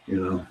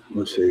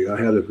 Let's see. I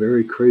had a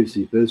very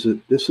crazy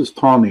visit. This is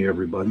Tommy,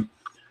 everybody.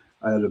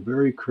 I had a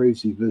very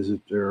crazy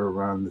visit there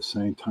around the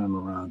same time,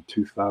 around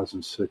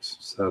 2006,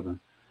 7.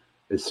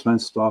 It's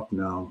fenced off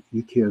now.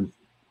 You can't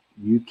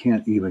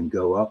even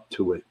go up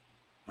to it.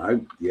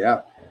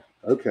 Yeah,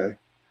 okay.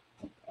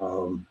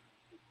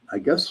 I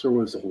guess there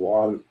was a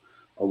lot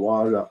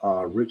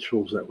of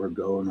rituals that were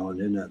going on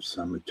in that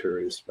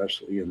cemetery,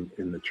 especially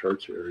in the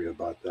church area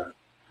about that.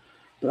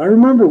 But I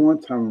remember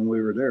one time when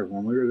we were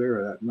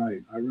there that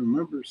night, I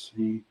remember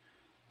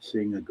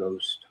seeing a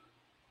ghost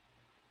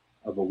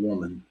of a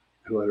woman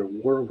who had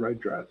wore a red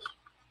dress.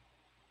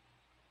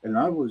 And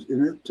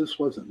it just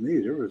wasn't me.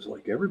 There was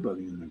like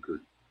everybody in the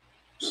group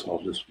saw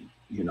this,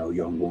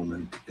 young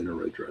woman in a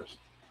red dress.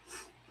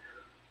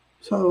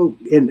 So,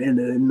 and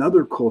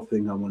another cool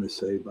thing I want to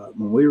say about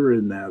when we were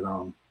in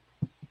that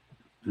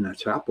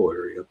chapel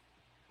area,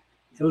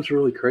 it was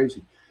really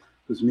crazy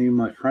because me and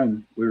my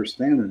friend, we were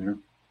standing there,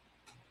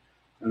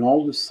 and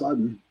all of a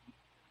sudden,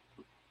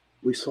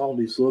 we saw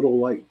these little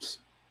lights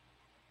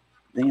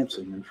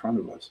dancing in front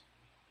of us.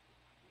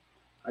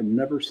 I'd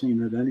never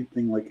seen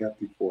anything like that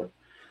before.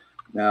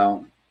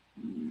 Now,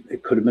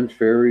 it could have been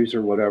fairies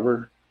or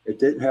whatever. It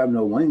didn't have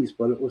no wings,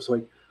 but it was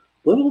like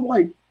little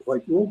light,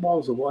 like little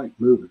balls of light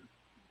moving.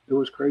 It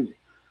was crazy.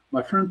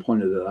 My friend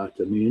pointed it out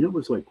to me, and it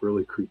was like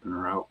really creeping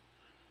her out,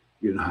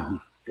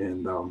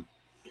 And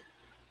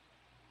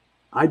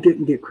I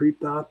didn't get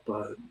creeped out,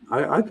 but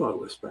I thought it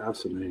was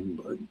fascinating.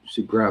 But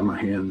she grabbed my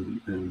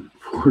hand and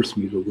forced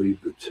me to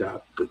leave the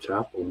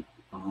chapel.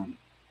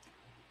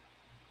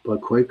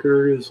 But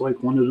Quaker is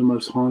like one of the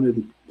most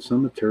haunted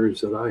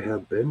cemeteries that I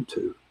have been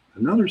to.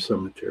 Another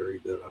cemetery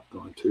that I've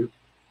gone to,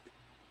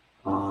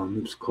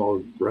 it's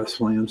called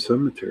Restland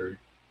Cemetery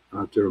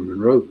out there in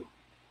Monroeville.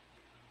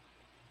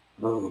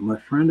 My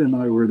friend and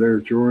I were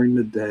there during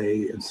the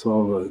day and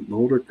saw an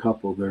older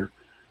couple there.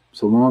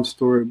 It's a long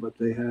story, but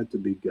they had to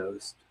be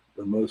ghosts.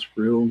 The most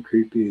real and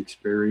creepy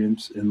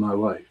experience in my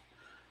life.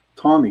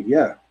 Tommy,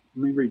 yeah,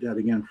 let me read that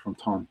again from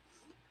Tom.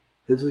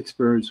 His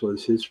experience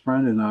was his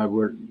friend and I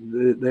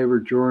they were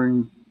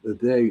during the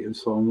day and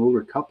saw an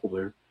older couple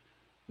there.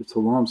 It's a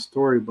long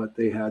story, but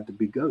they had to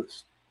be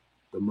ghosts.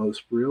 The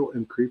most real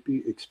and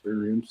creepy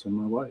experience in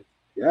my life.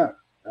 Yeah,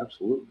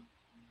 absolutely.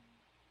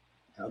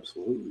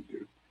 Absolutely,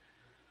 dude.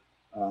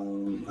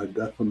 I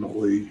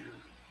definitely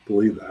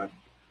believe that.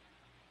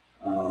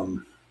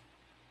 Um,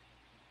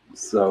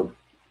 so,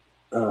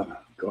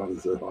 God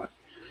is so high.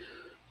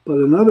 But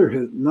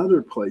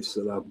another place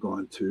that I've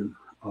gone to,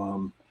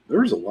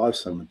 there's a lot of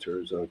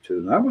cemeteries though too,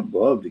 and I would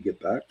love to get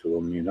back to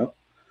them.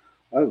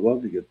 I'd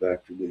love to get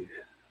back to the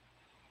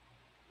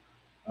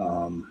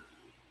um,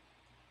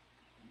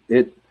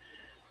 it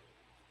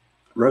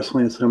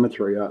Wrestling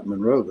Cemetery out in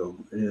Monroeville,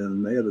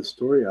 and they had a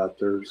story out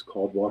there. It's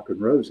called Walking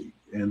Rosie,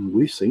 and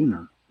we've seen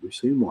her. We've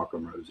seen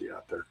Walking Rosie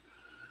out there.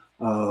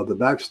 The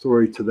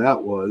backstory to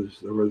that was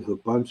there was a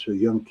bunch of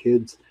young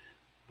kids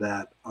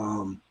that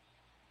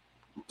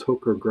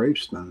took her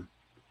gravestone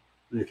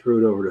and they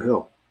threw it over the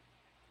hill.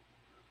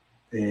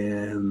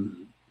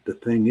 And the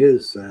thing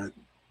is that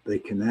they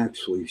can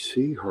actually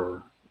see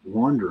her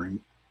wandering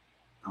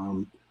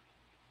um,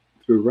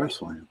 through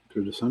wrestling,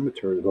 through the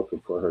cemetery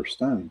looking for her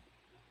stone.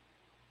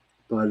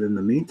 But in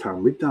the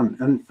meantime,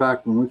 in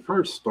fact, when we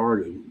first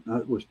started,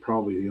 that was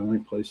probably the only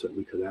place that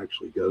we could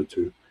actually go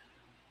to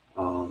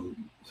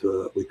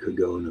so that we could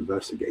go and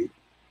investigate.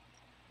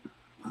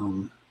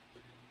 Um,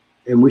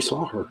 and we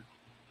saw her,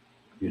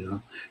 you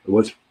know. And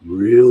what's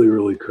really,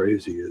 really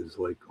crazy is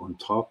like on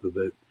top of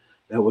it,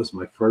 that was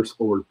my first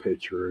Lord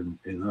picture. And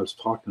I was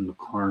talking to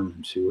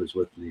Carmen, she was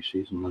with me.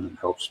 She's the one that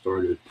helped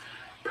started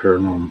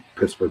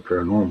Pittsburgh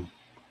Paranormal.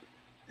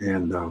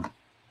 And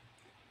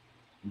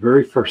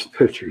very first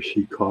picture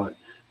she caught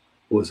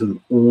was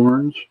an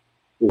orange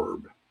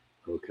orb.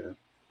 Okay.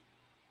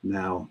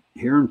 Now,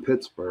 here in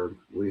Pittsburgh,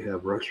 we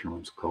have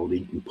restaurants called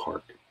Eaton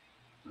Park.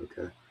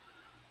 Okay.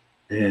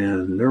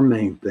 And their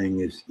main thing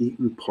is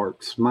Eaton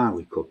Park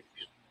Smiley Cookies.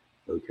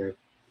 Okay.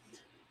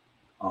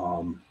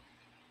 Um,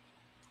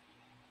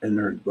 and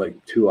they're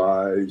like two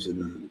eyes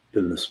and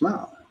then the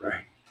smile,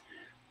 right?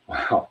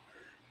 Wow.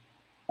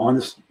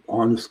 Honest,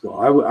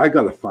 I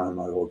got to find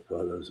my old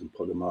photos and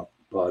put them up.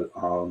 But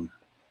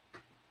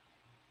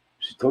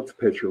she took the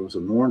picture. It was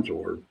an orange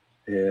orb,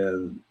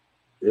 and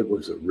it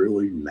was a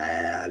really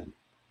mad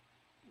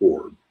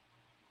orb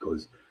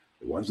because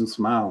it wasn't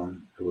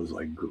smiling. It was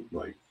like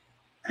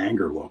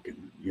anger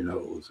looking. You know,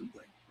 it was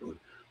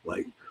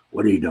like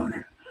what are you doing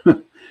here?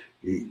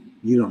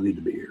 you don't need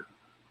to be here.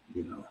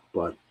 You know,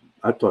 but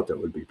I thought that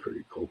would be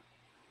pretty cool.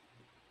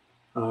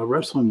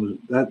 Wrestling was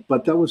that,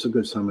 but that was a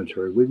good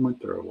cemetery. We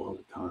went there a lot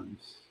of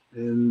times,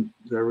 and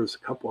there was a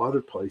couple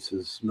other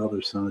places, and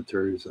other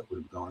cemeteries that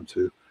we've gone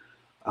to.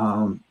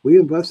 We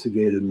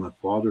investigated my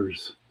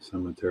father's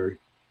cemetery,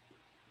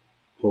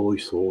 Holy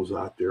Souls,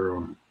 out there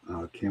on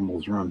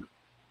Camel's Run,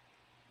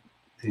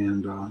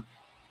 and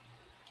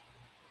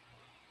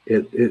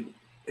it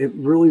it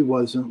really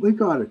wasn't. We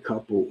got a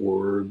couple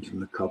orbs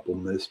and a couple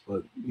mist,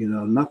 but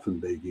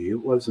nothing biggie. It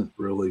wasn't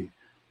really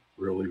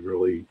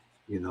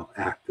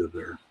active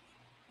there.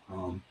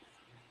 Um,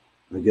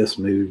 I guess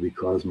maybe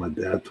because my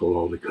dad told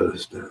all the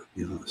coast to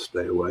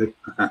stay away.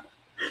 I,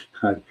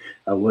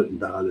 I wouldn't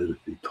doubt it if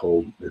he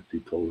told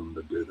them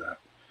to do that.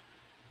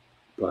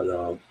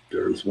 But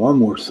there's one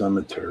more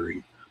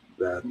cemetery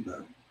that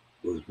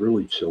was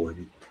really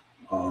chilling,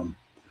 um,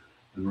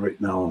 and right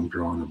now I'm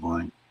drawing a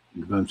blank.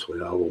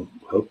 Eventually, I will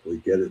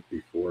hopefully get it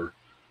before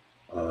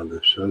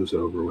the show's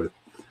over with.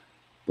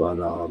 But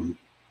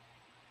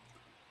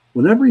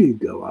whenever you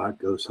go out,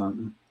 go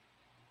something,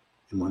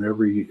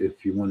 and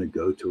if you want to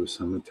go to a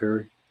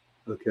cemetery,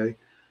 okay,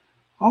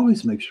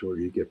 always make sure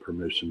you get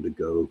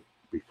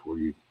before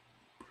you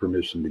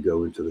permission to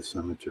go into the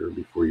cemetery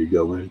before you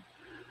go in,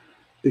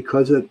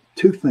 because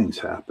two things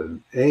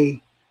happen.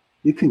 A,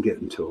 you can get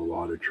into a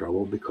lot of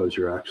trouble because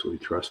you're actually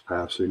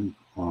trespassing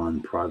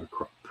on private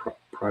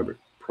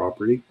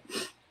property.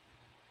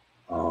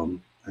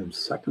 And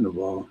second of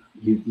all,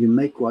 you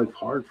make life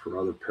hard for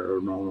other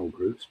paranormal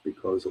groups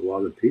because a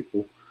lot of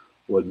people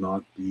would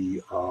not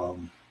be,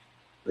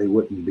 they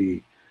wouldn't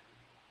be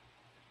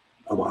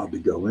allowed to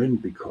go in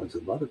because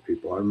of other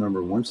people. I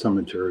remember one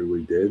cemetery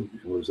we did,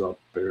 it was up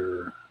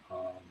there,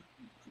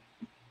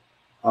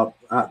 up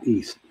out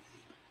east,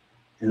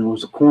 and it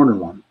was a corner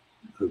one,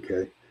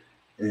 okay?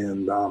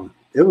 And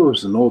it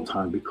was an old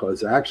time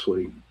because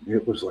actually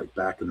it was like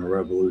back in the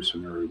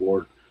Revolutionary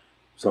War.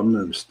 Some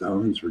of them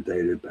stones were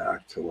dated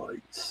back to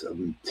like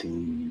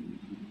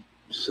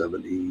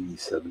 1770,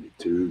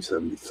 72,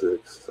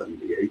 76,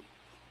 78,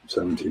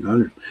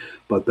 1700.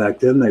 But back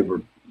then they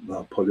were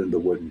put into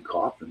wooden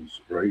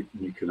coffins, right?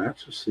 And you can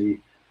actually see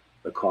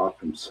the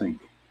coffin sink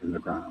in the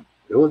ground.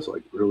 It was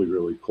like really,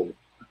 really cool.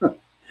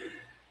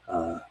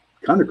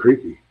 Kind of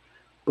creepy.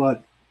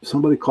 But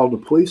somebody called the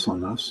police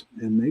on us,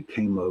 and they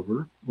came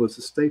over. It was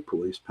the state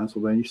police,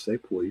 Pennsylvania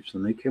State Police,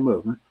 and they came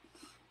over,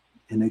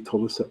 and they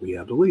told us that we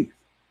had to leave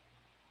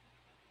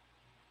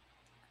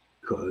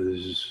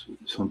because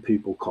some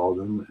people called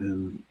them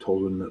and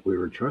told them that we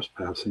were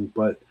trespassing.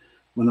 But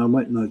when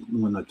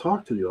when I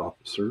talked to the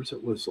officers,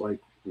 it was like,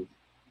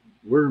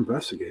 we're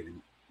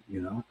investigating,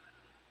 you know.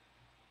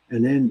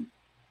 And then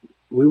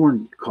we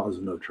weren't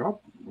causing no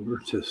trouble. We were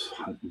just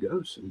hunting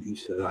ghosts. And he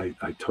said,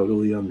 I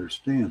totally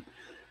understand.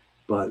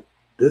 But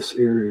this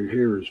area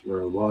here is where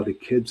a lot of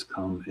kids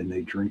come and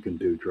they drink and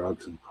do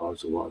drugs and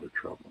cause a lot of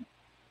trouble.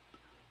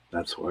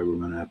 That's why we're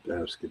going to have to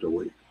ask you to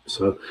leave.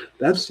 So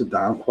that's the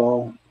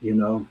downfall,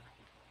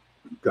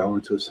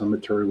 going to a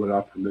cemetery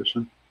without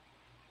permission.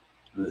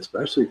 And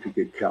especially if you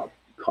get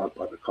caught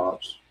by the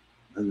cops.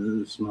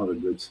 And it's not a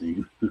good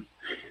scene.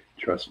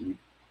 Trust me.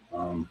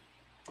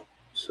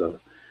 So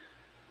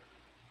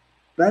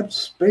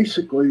that's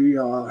basically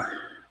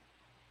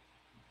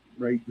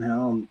right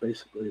now.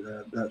 Basically,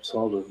 that's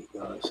all the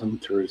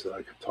cemeteries that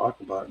I could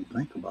talk about and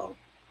think about.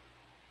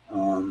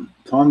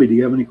 Tommy, do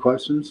you have any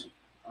questions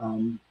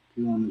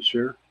you want to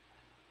share?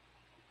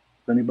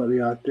 If anybody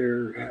out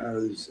there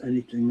has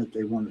anything that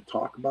they want to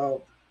talk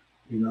about,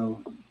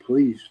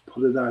 please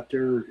put it out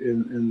there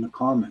in the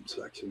comment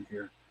section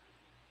here.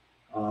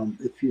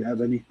 If you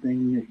have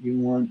anything that you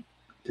want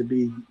to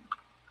be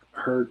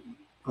heard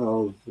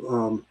of,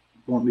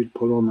 want me to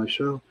put on my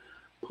show,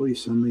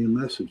 please send me a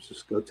message.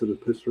 Just go to the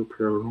Pittsburgh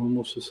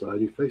Paranormal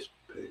Society Facebook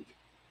page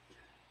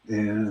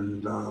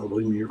and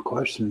leave me your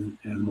question,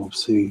 and we'll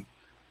see,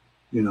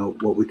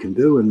 what we can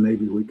do, and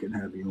maybe we can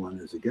have you on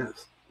as a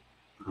guest.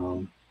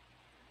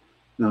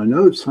 Now, I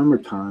know it's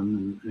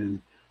summertime,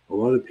 and a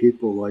lot of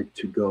people like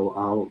to go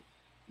out,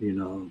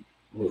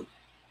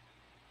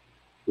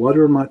 what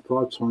are my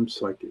thoughts on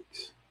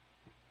psychics?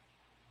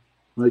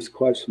 Nice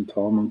question,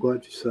 Tom. I'm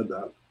glad you said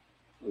that.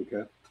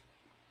 Okay.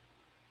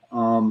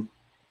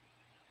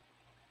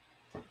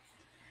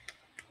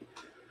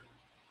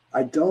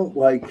 I don't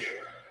like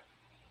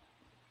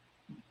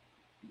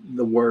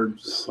the word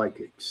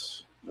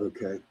psychics.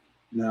 Okay.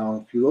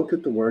 Now, if you look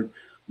at the word,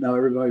 now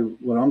everybody,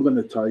 what I'm going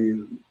to tell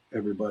you,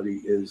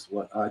 everybody, is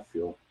what I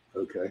feel.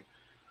 Okay.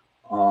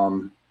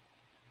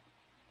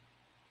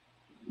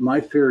 My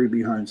theory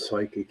behind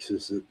psychics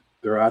is that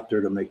they're out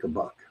there to make a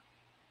buck.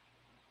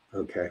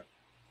 Okay.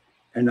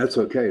 And that's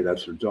okay.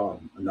 That's their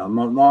job. And I'm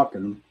not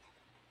knocking them.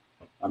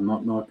 I'm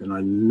not knocking.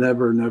 I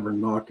never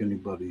knock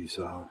anybody's,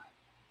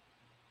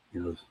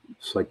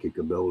 psychic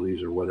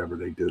abilities or whatever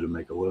they do to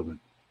make a living.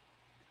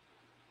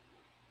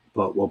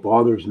 But what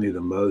bothers me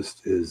the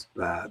most is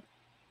that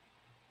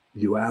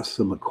you ask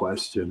them a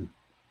question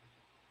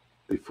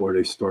before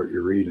they start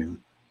your reading.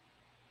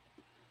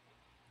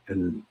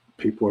 And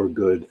people are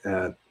good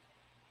at,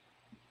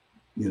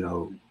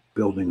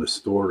 building a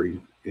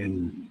story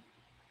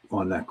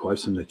on that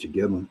question that you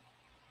give them.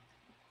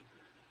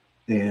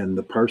 And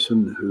the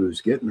person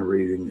who's getting the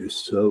reading is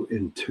so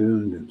in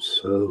tune and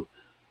so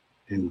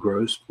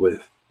engrossed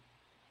with,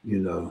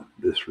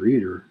 this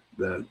reader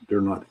that they're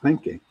not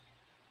thinking.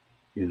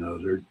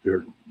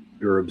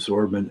 They're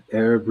absorbing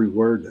every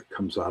word that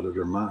comes out of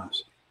their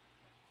mouths.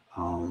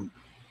 And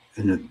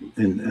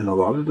a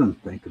lot of them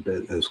think of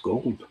it as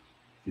gold.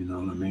 You know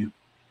what I mean?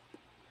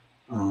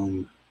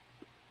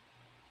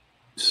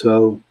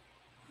 So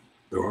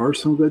there are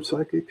some good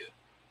psychics,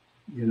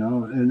 and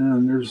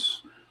then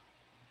there's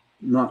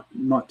not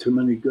too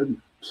many good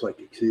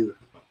psychics either.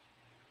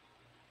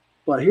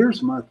 But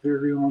here's my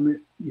theory on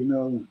it.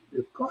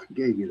 If God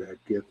gave you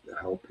that gift to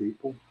help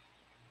people,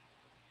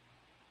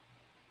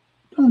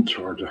 don't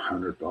charge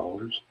 $100,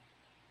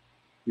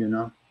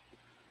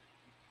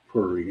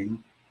 for a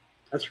reading.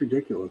 That's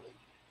ridiculous,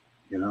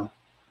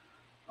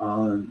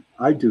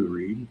 I do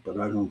read, but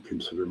I don't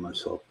consider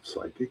myself a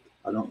psychic.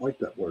 I don't like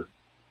that word.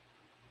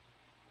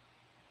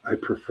 I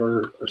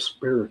prefer a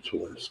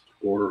spiritualist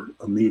or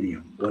a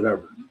medium,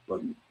 whatever.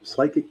 But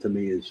psychic to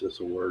me is just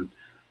a word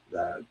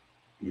that,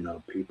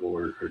 people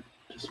are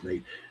just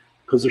made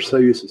because they're so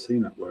used to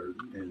seeing that word,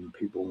 and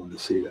people want to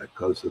see that.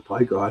 Because if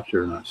I go out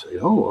there and I say,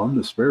 "Oh, I'm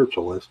the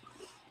spiritualist,"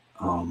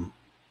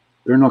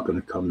 they're not going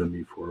to come to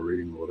me for a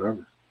reading or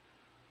whatever.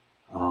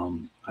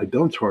 I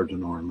don't charge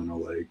an arm and a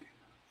leg,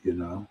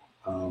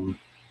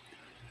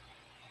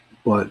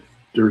 but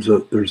there's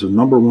a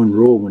number one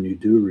rule when you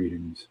do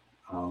readings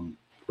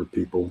for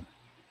people,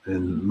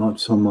 and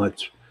not so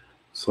much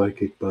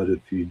psychic, but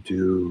if you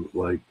do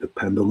like the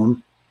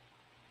pendulum,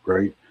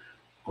 right,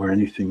 or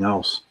anything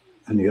else,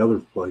 any other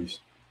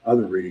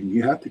reading,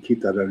 you have to keep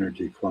that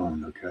energy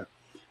flowing. Okay.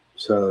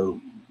 So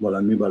what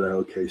I mean by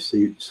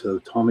that, so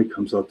Tommy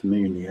comes up to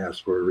me and he asks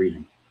for a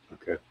reading.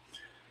 Okay.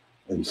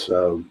 And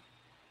so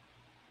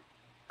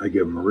I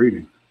give him a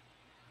reading,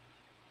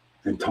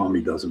 and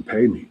Tommy doesn't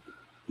pay me.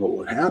 Well,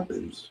 what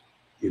happens,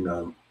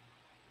 the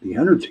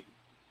energy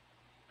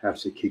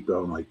has to keep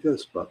going like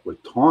this, but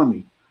with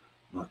Tommy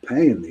not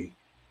paying me,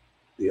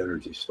 the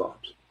energy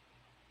stops.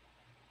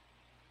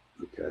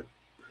 Okay.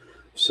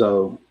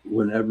 So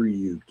whenever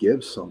you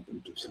give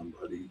something to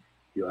somebody,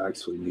 you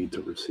actually need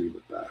to receive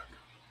it back.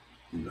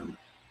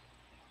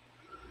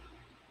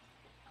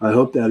 I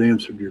hope that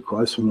answered your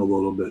question a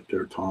little bit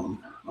there,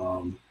 Tom.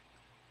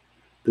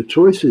 The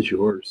choice is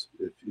yours.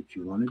 If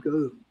you want to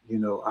go,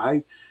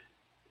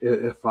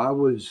 if I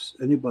was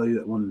anybody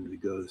that wanted to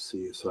go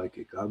see a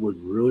psychic, I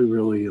would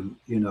really,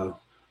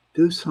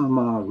 do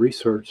some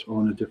research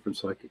on the different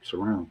psychics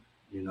around.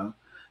 You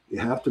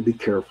have to be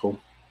careful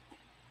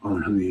on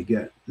who you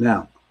get.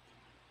 Now,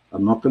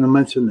 I'm not going to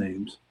mention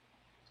names,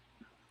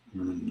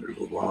 There's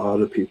a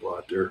lot of people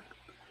out there.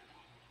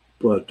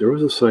 But there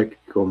was a psychic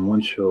on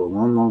one show a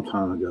long, long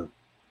time ago.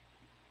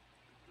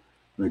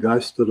 And the guy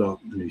stood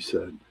up and he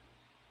said,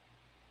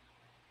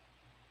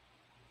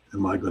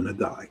 "Am I going to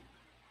die?"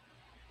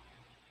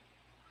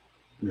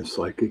 And the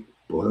psychic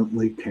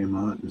bluntly came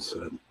out and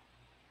said,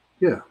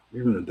 "Yeah,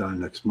 you're going to die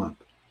next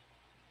month."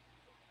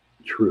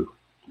 True.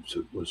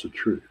 It was the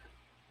truth.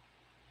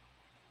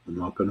 I'm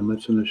not going to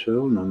mention the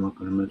show, and I'm not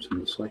going to mention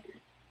the psychic.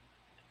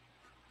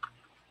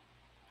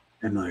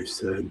 And I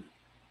said,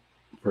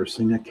 first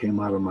thing that came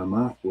out of my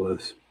mouth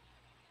was,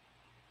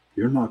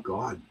 "You're not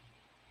God.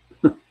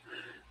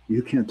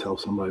 You can't tell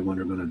somebody when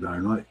they're going to die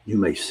or not. You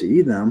may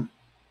see them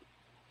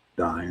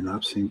dying.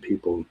 I've seen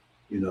people,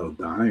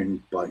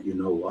 dying, but you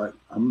know what?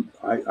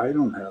 I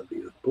don't have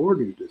the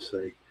authority to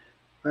say,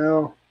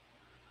 well,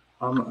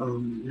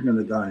 you're going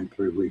to die in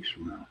 3 weeks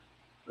from now."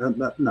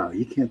 No,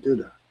 you can't do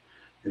that.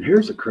 And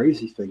here's the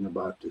crazy thing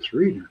about this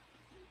reader.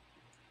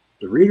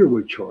 The reader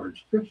would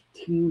charge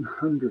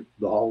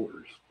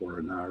 $1,500 for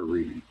an hour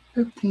reading.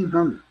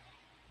 $1,500.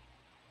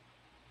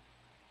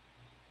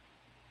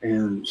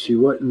 And she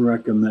wouldn't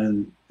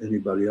recommend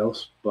anybody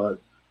else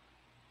but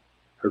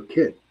her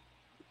kid,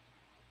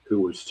 who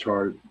would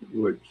charge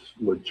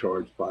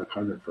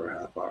 $500 for a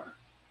half hour.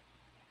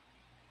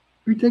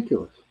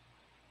 Ridiculous.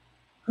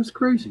 That's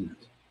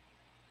craziness.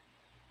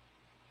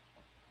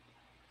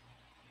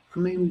 I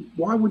mean,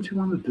 why would you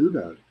want to do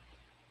that?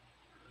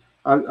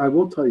 I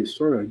will tell you a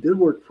story. I did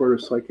work for a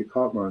psychic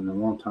hotline a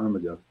long time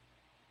ago.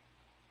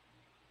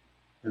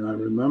 And I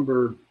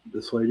remember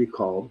this lady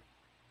called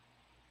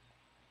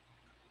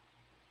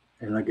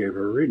and I gave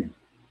her a reading.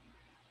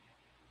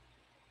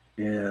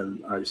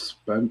 And I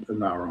spent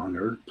an hour on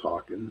her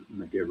talking,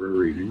 and I gave her a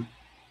reading,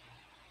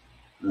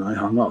 and I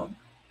hung up.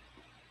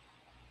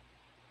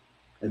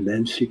 And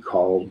then she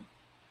called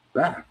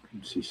back,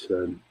 and she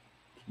said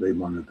they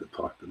wanted to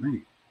talk to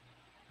me.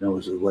 And it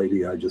was a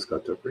lady I just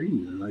got the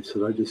reading, and I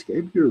said, "I just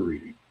gave you a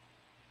reading.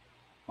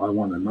 I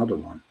want another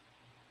one."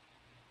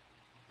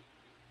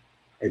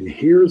 And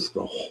here's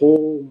the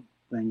whole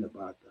thing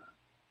about that.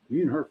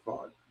 Me and her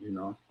fought,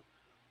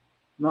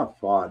 not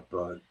fought,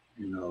 but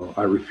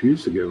I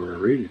refused to give her a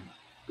reading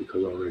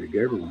because I already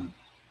gave her one,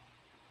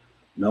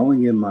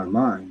 knowing in my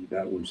mind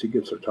that when she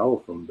gets her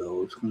telephone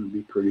bill, it's going to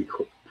be pretty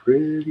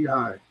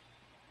high,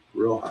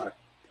 real high.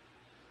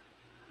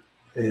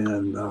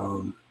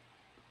 And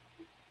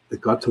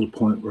it got to the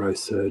point where I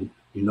said,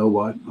 "You know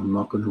what? I'm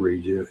not going to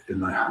read you,"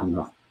 and I hung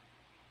up.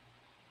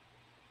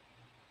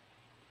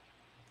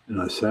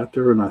 And I sat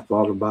there and I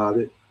thought about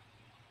it,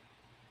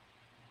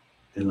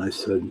 and I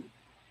said,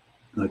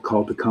 and I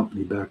called the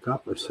company back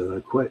up. I said,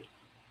 "I quit."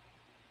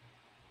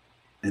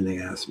 And they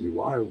asked me,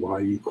 "Why are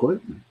you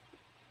quitting?"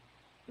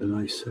 And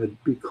I said,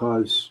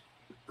 "Because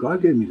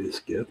God gave me this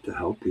gift to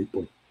help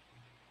people,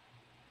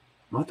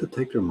 not to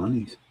take their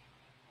monies.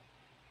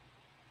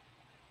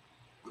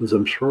 Because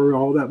I'm sure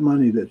all that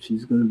money that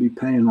she's going to be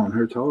paying on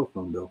her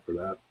telephone bill for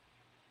that,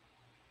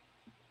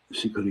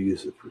 she could have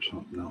used it for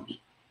something else,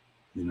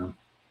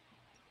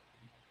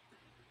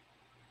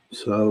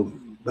 So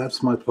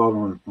that's my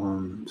thought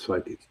on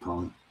psychics,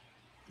 Tom.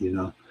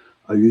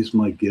 I use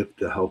my gift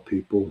to help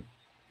people,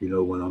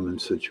 when I'm in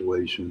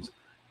situations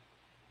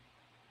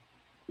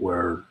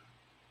where,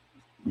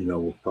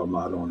 if I'm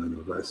out on an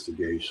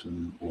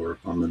investigation or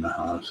if I'm in a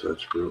house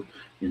that's real,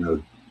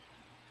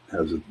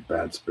 has a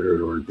bad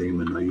spirit or a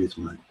demon, I use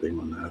my thing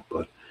on that.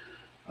 But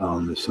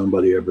if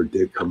somebody ever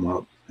did come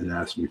up and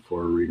ask me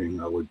for a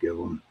reading, I would give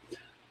them.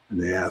 And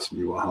they asked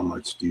me, "Well, how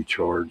much do you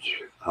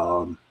charge?"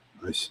 I'll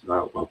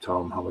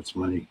tell them, "How much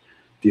money?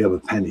 Do you have a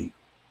penny?"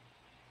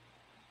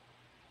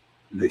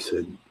 And they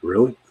said,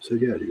 "Really?" I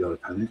said, "Yeah, do you got a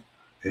penny?"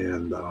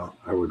 And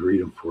I would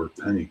read him for a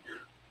penny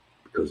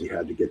because he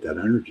had to get that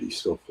energy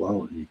still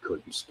flowing. He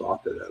couldn't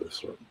stop it at a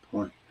certain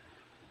point.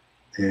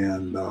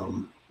 And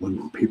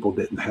when people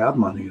didn't have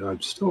money,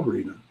 I'd still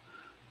read them.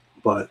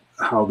 But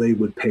how they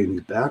would pay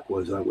me back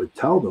was I would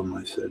tell them,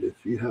 I said,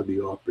 "If you have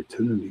the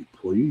opportunity,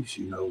 please,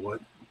 you know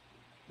what?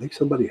 Make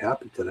somebody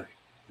happy today,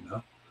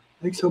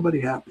 Make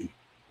somebody happy.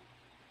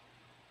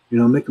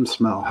 Make them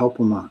smile, help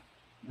them out.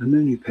 And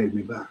then you paid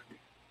me back."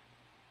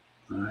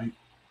 All right.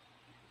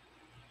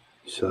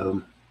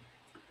 So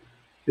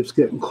it's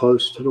getting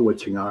close to the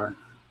witching hour.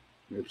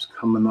 It's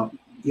coming up.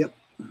 Yep,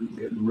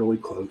 getting really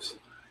close.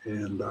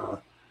 And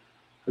I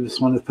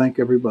just want to thank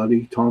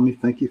everybody. Tommy,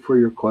 thank you for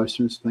your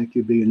questions. Thank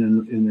you being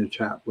in the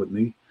chat with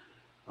me.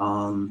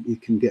 You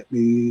can get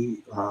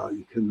me,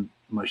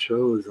 my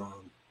show is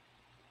on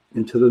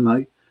Into the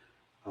Night,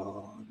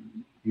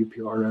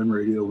 UPRN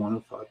Radio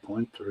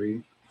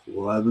 105.3,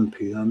 11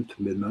 p.m.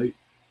 to midnight.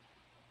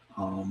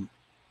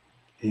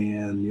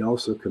 And you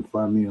also can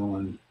find me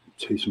on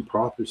Chasing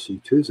Prophecy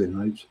Tuesday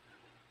nights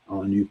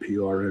on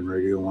UPRN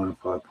Radio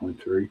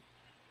 105.3.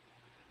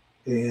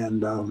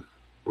 And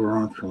we're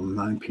on from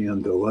 9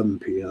 p.m. to 11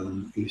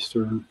 p.m.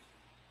 Eastern,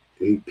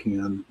 8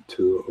 p.m.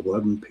 to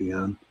 11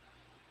 p.m.,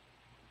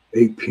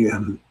 8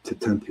 p.m. to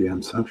 10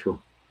 p.m.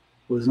 Central.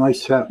 It was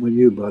nice chatting with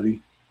you,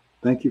 buddy.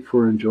 Thank you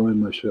for enjoying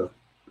my show.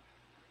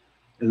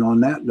 And on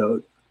that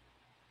note,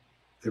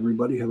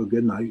 everybody have a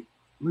good night.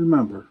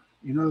 Remember,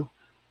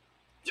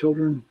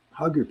 children,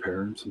 hug your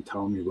parents and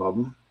tell them you love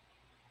them.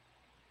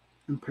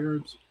 And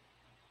parents,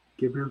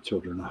 give your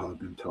children a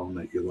hug and tell them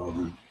that you love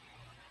them.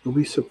 You'll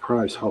be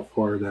surprised how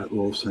far that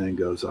little saying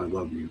goes, I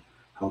love you,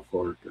 how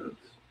far it goes.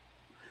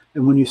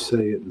 And when you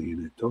say it,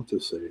 mean it. Don't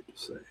just say it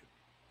to say it.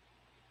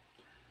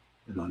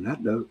 And on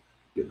that note,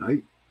 good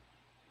night.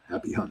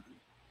 Happy hunting.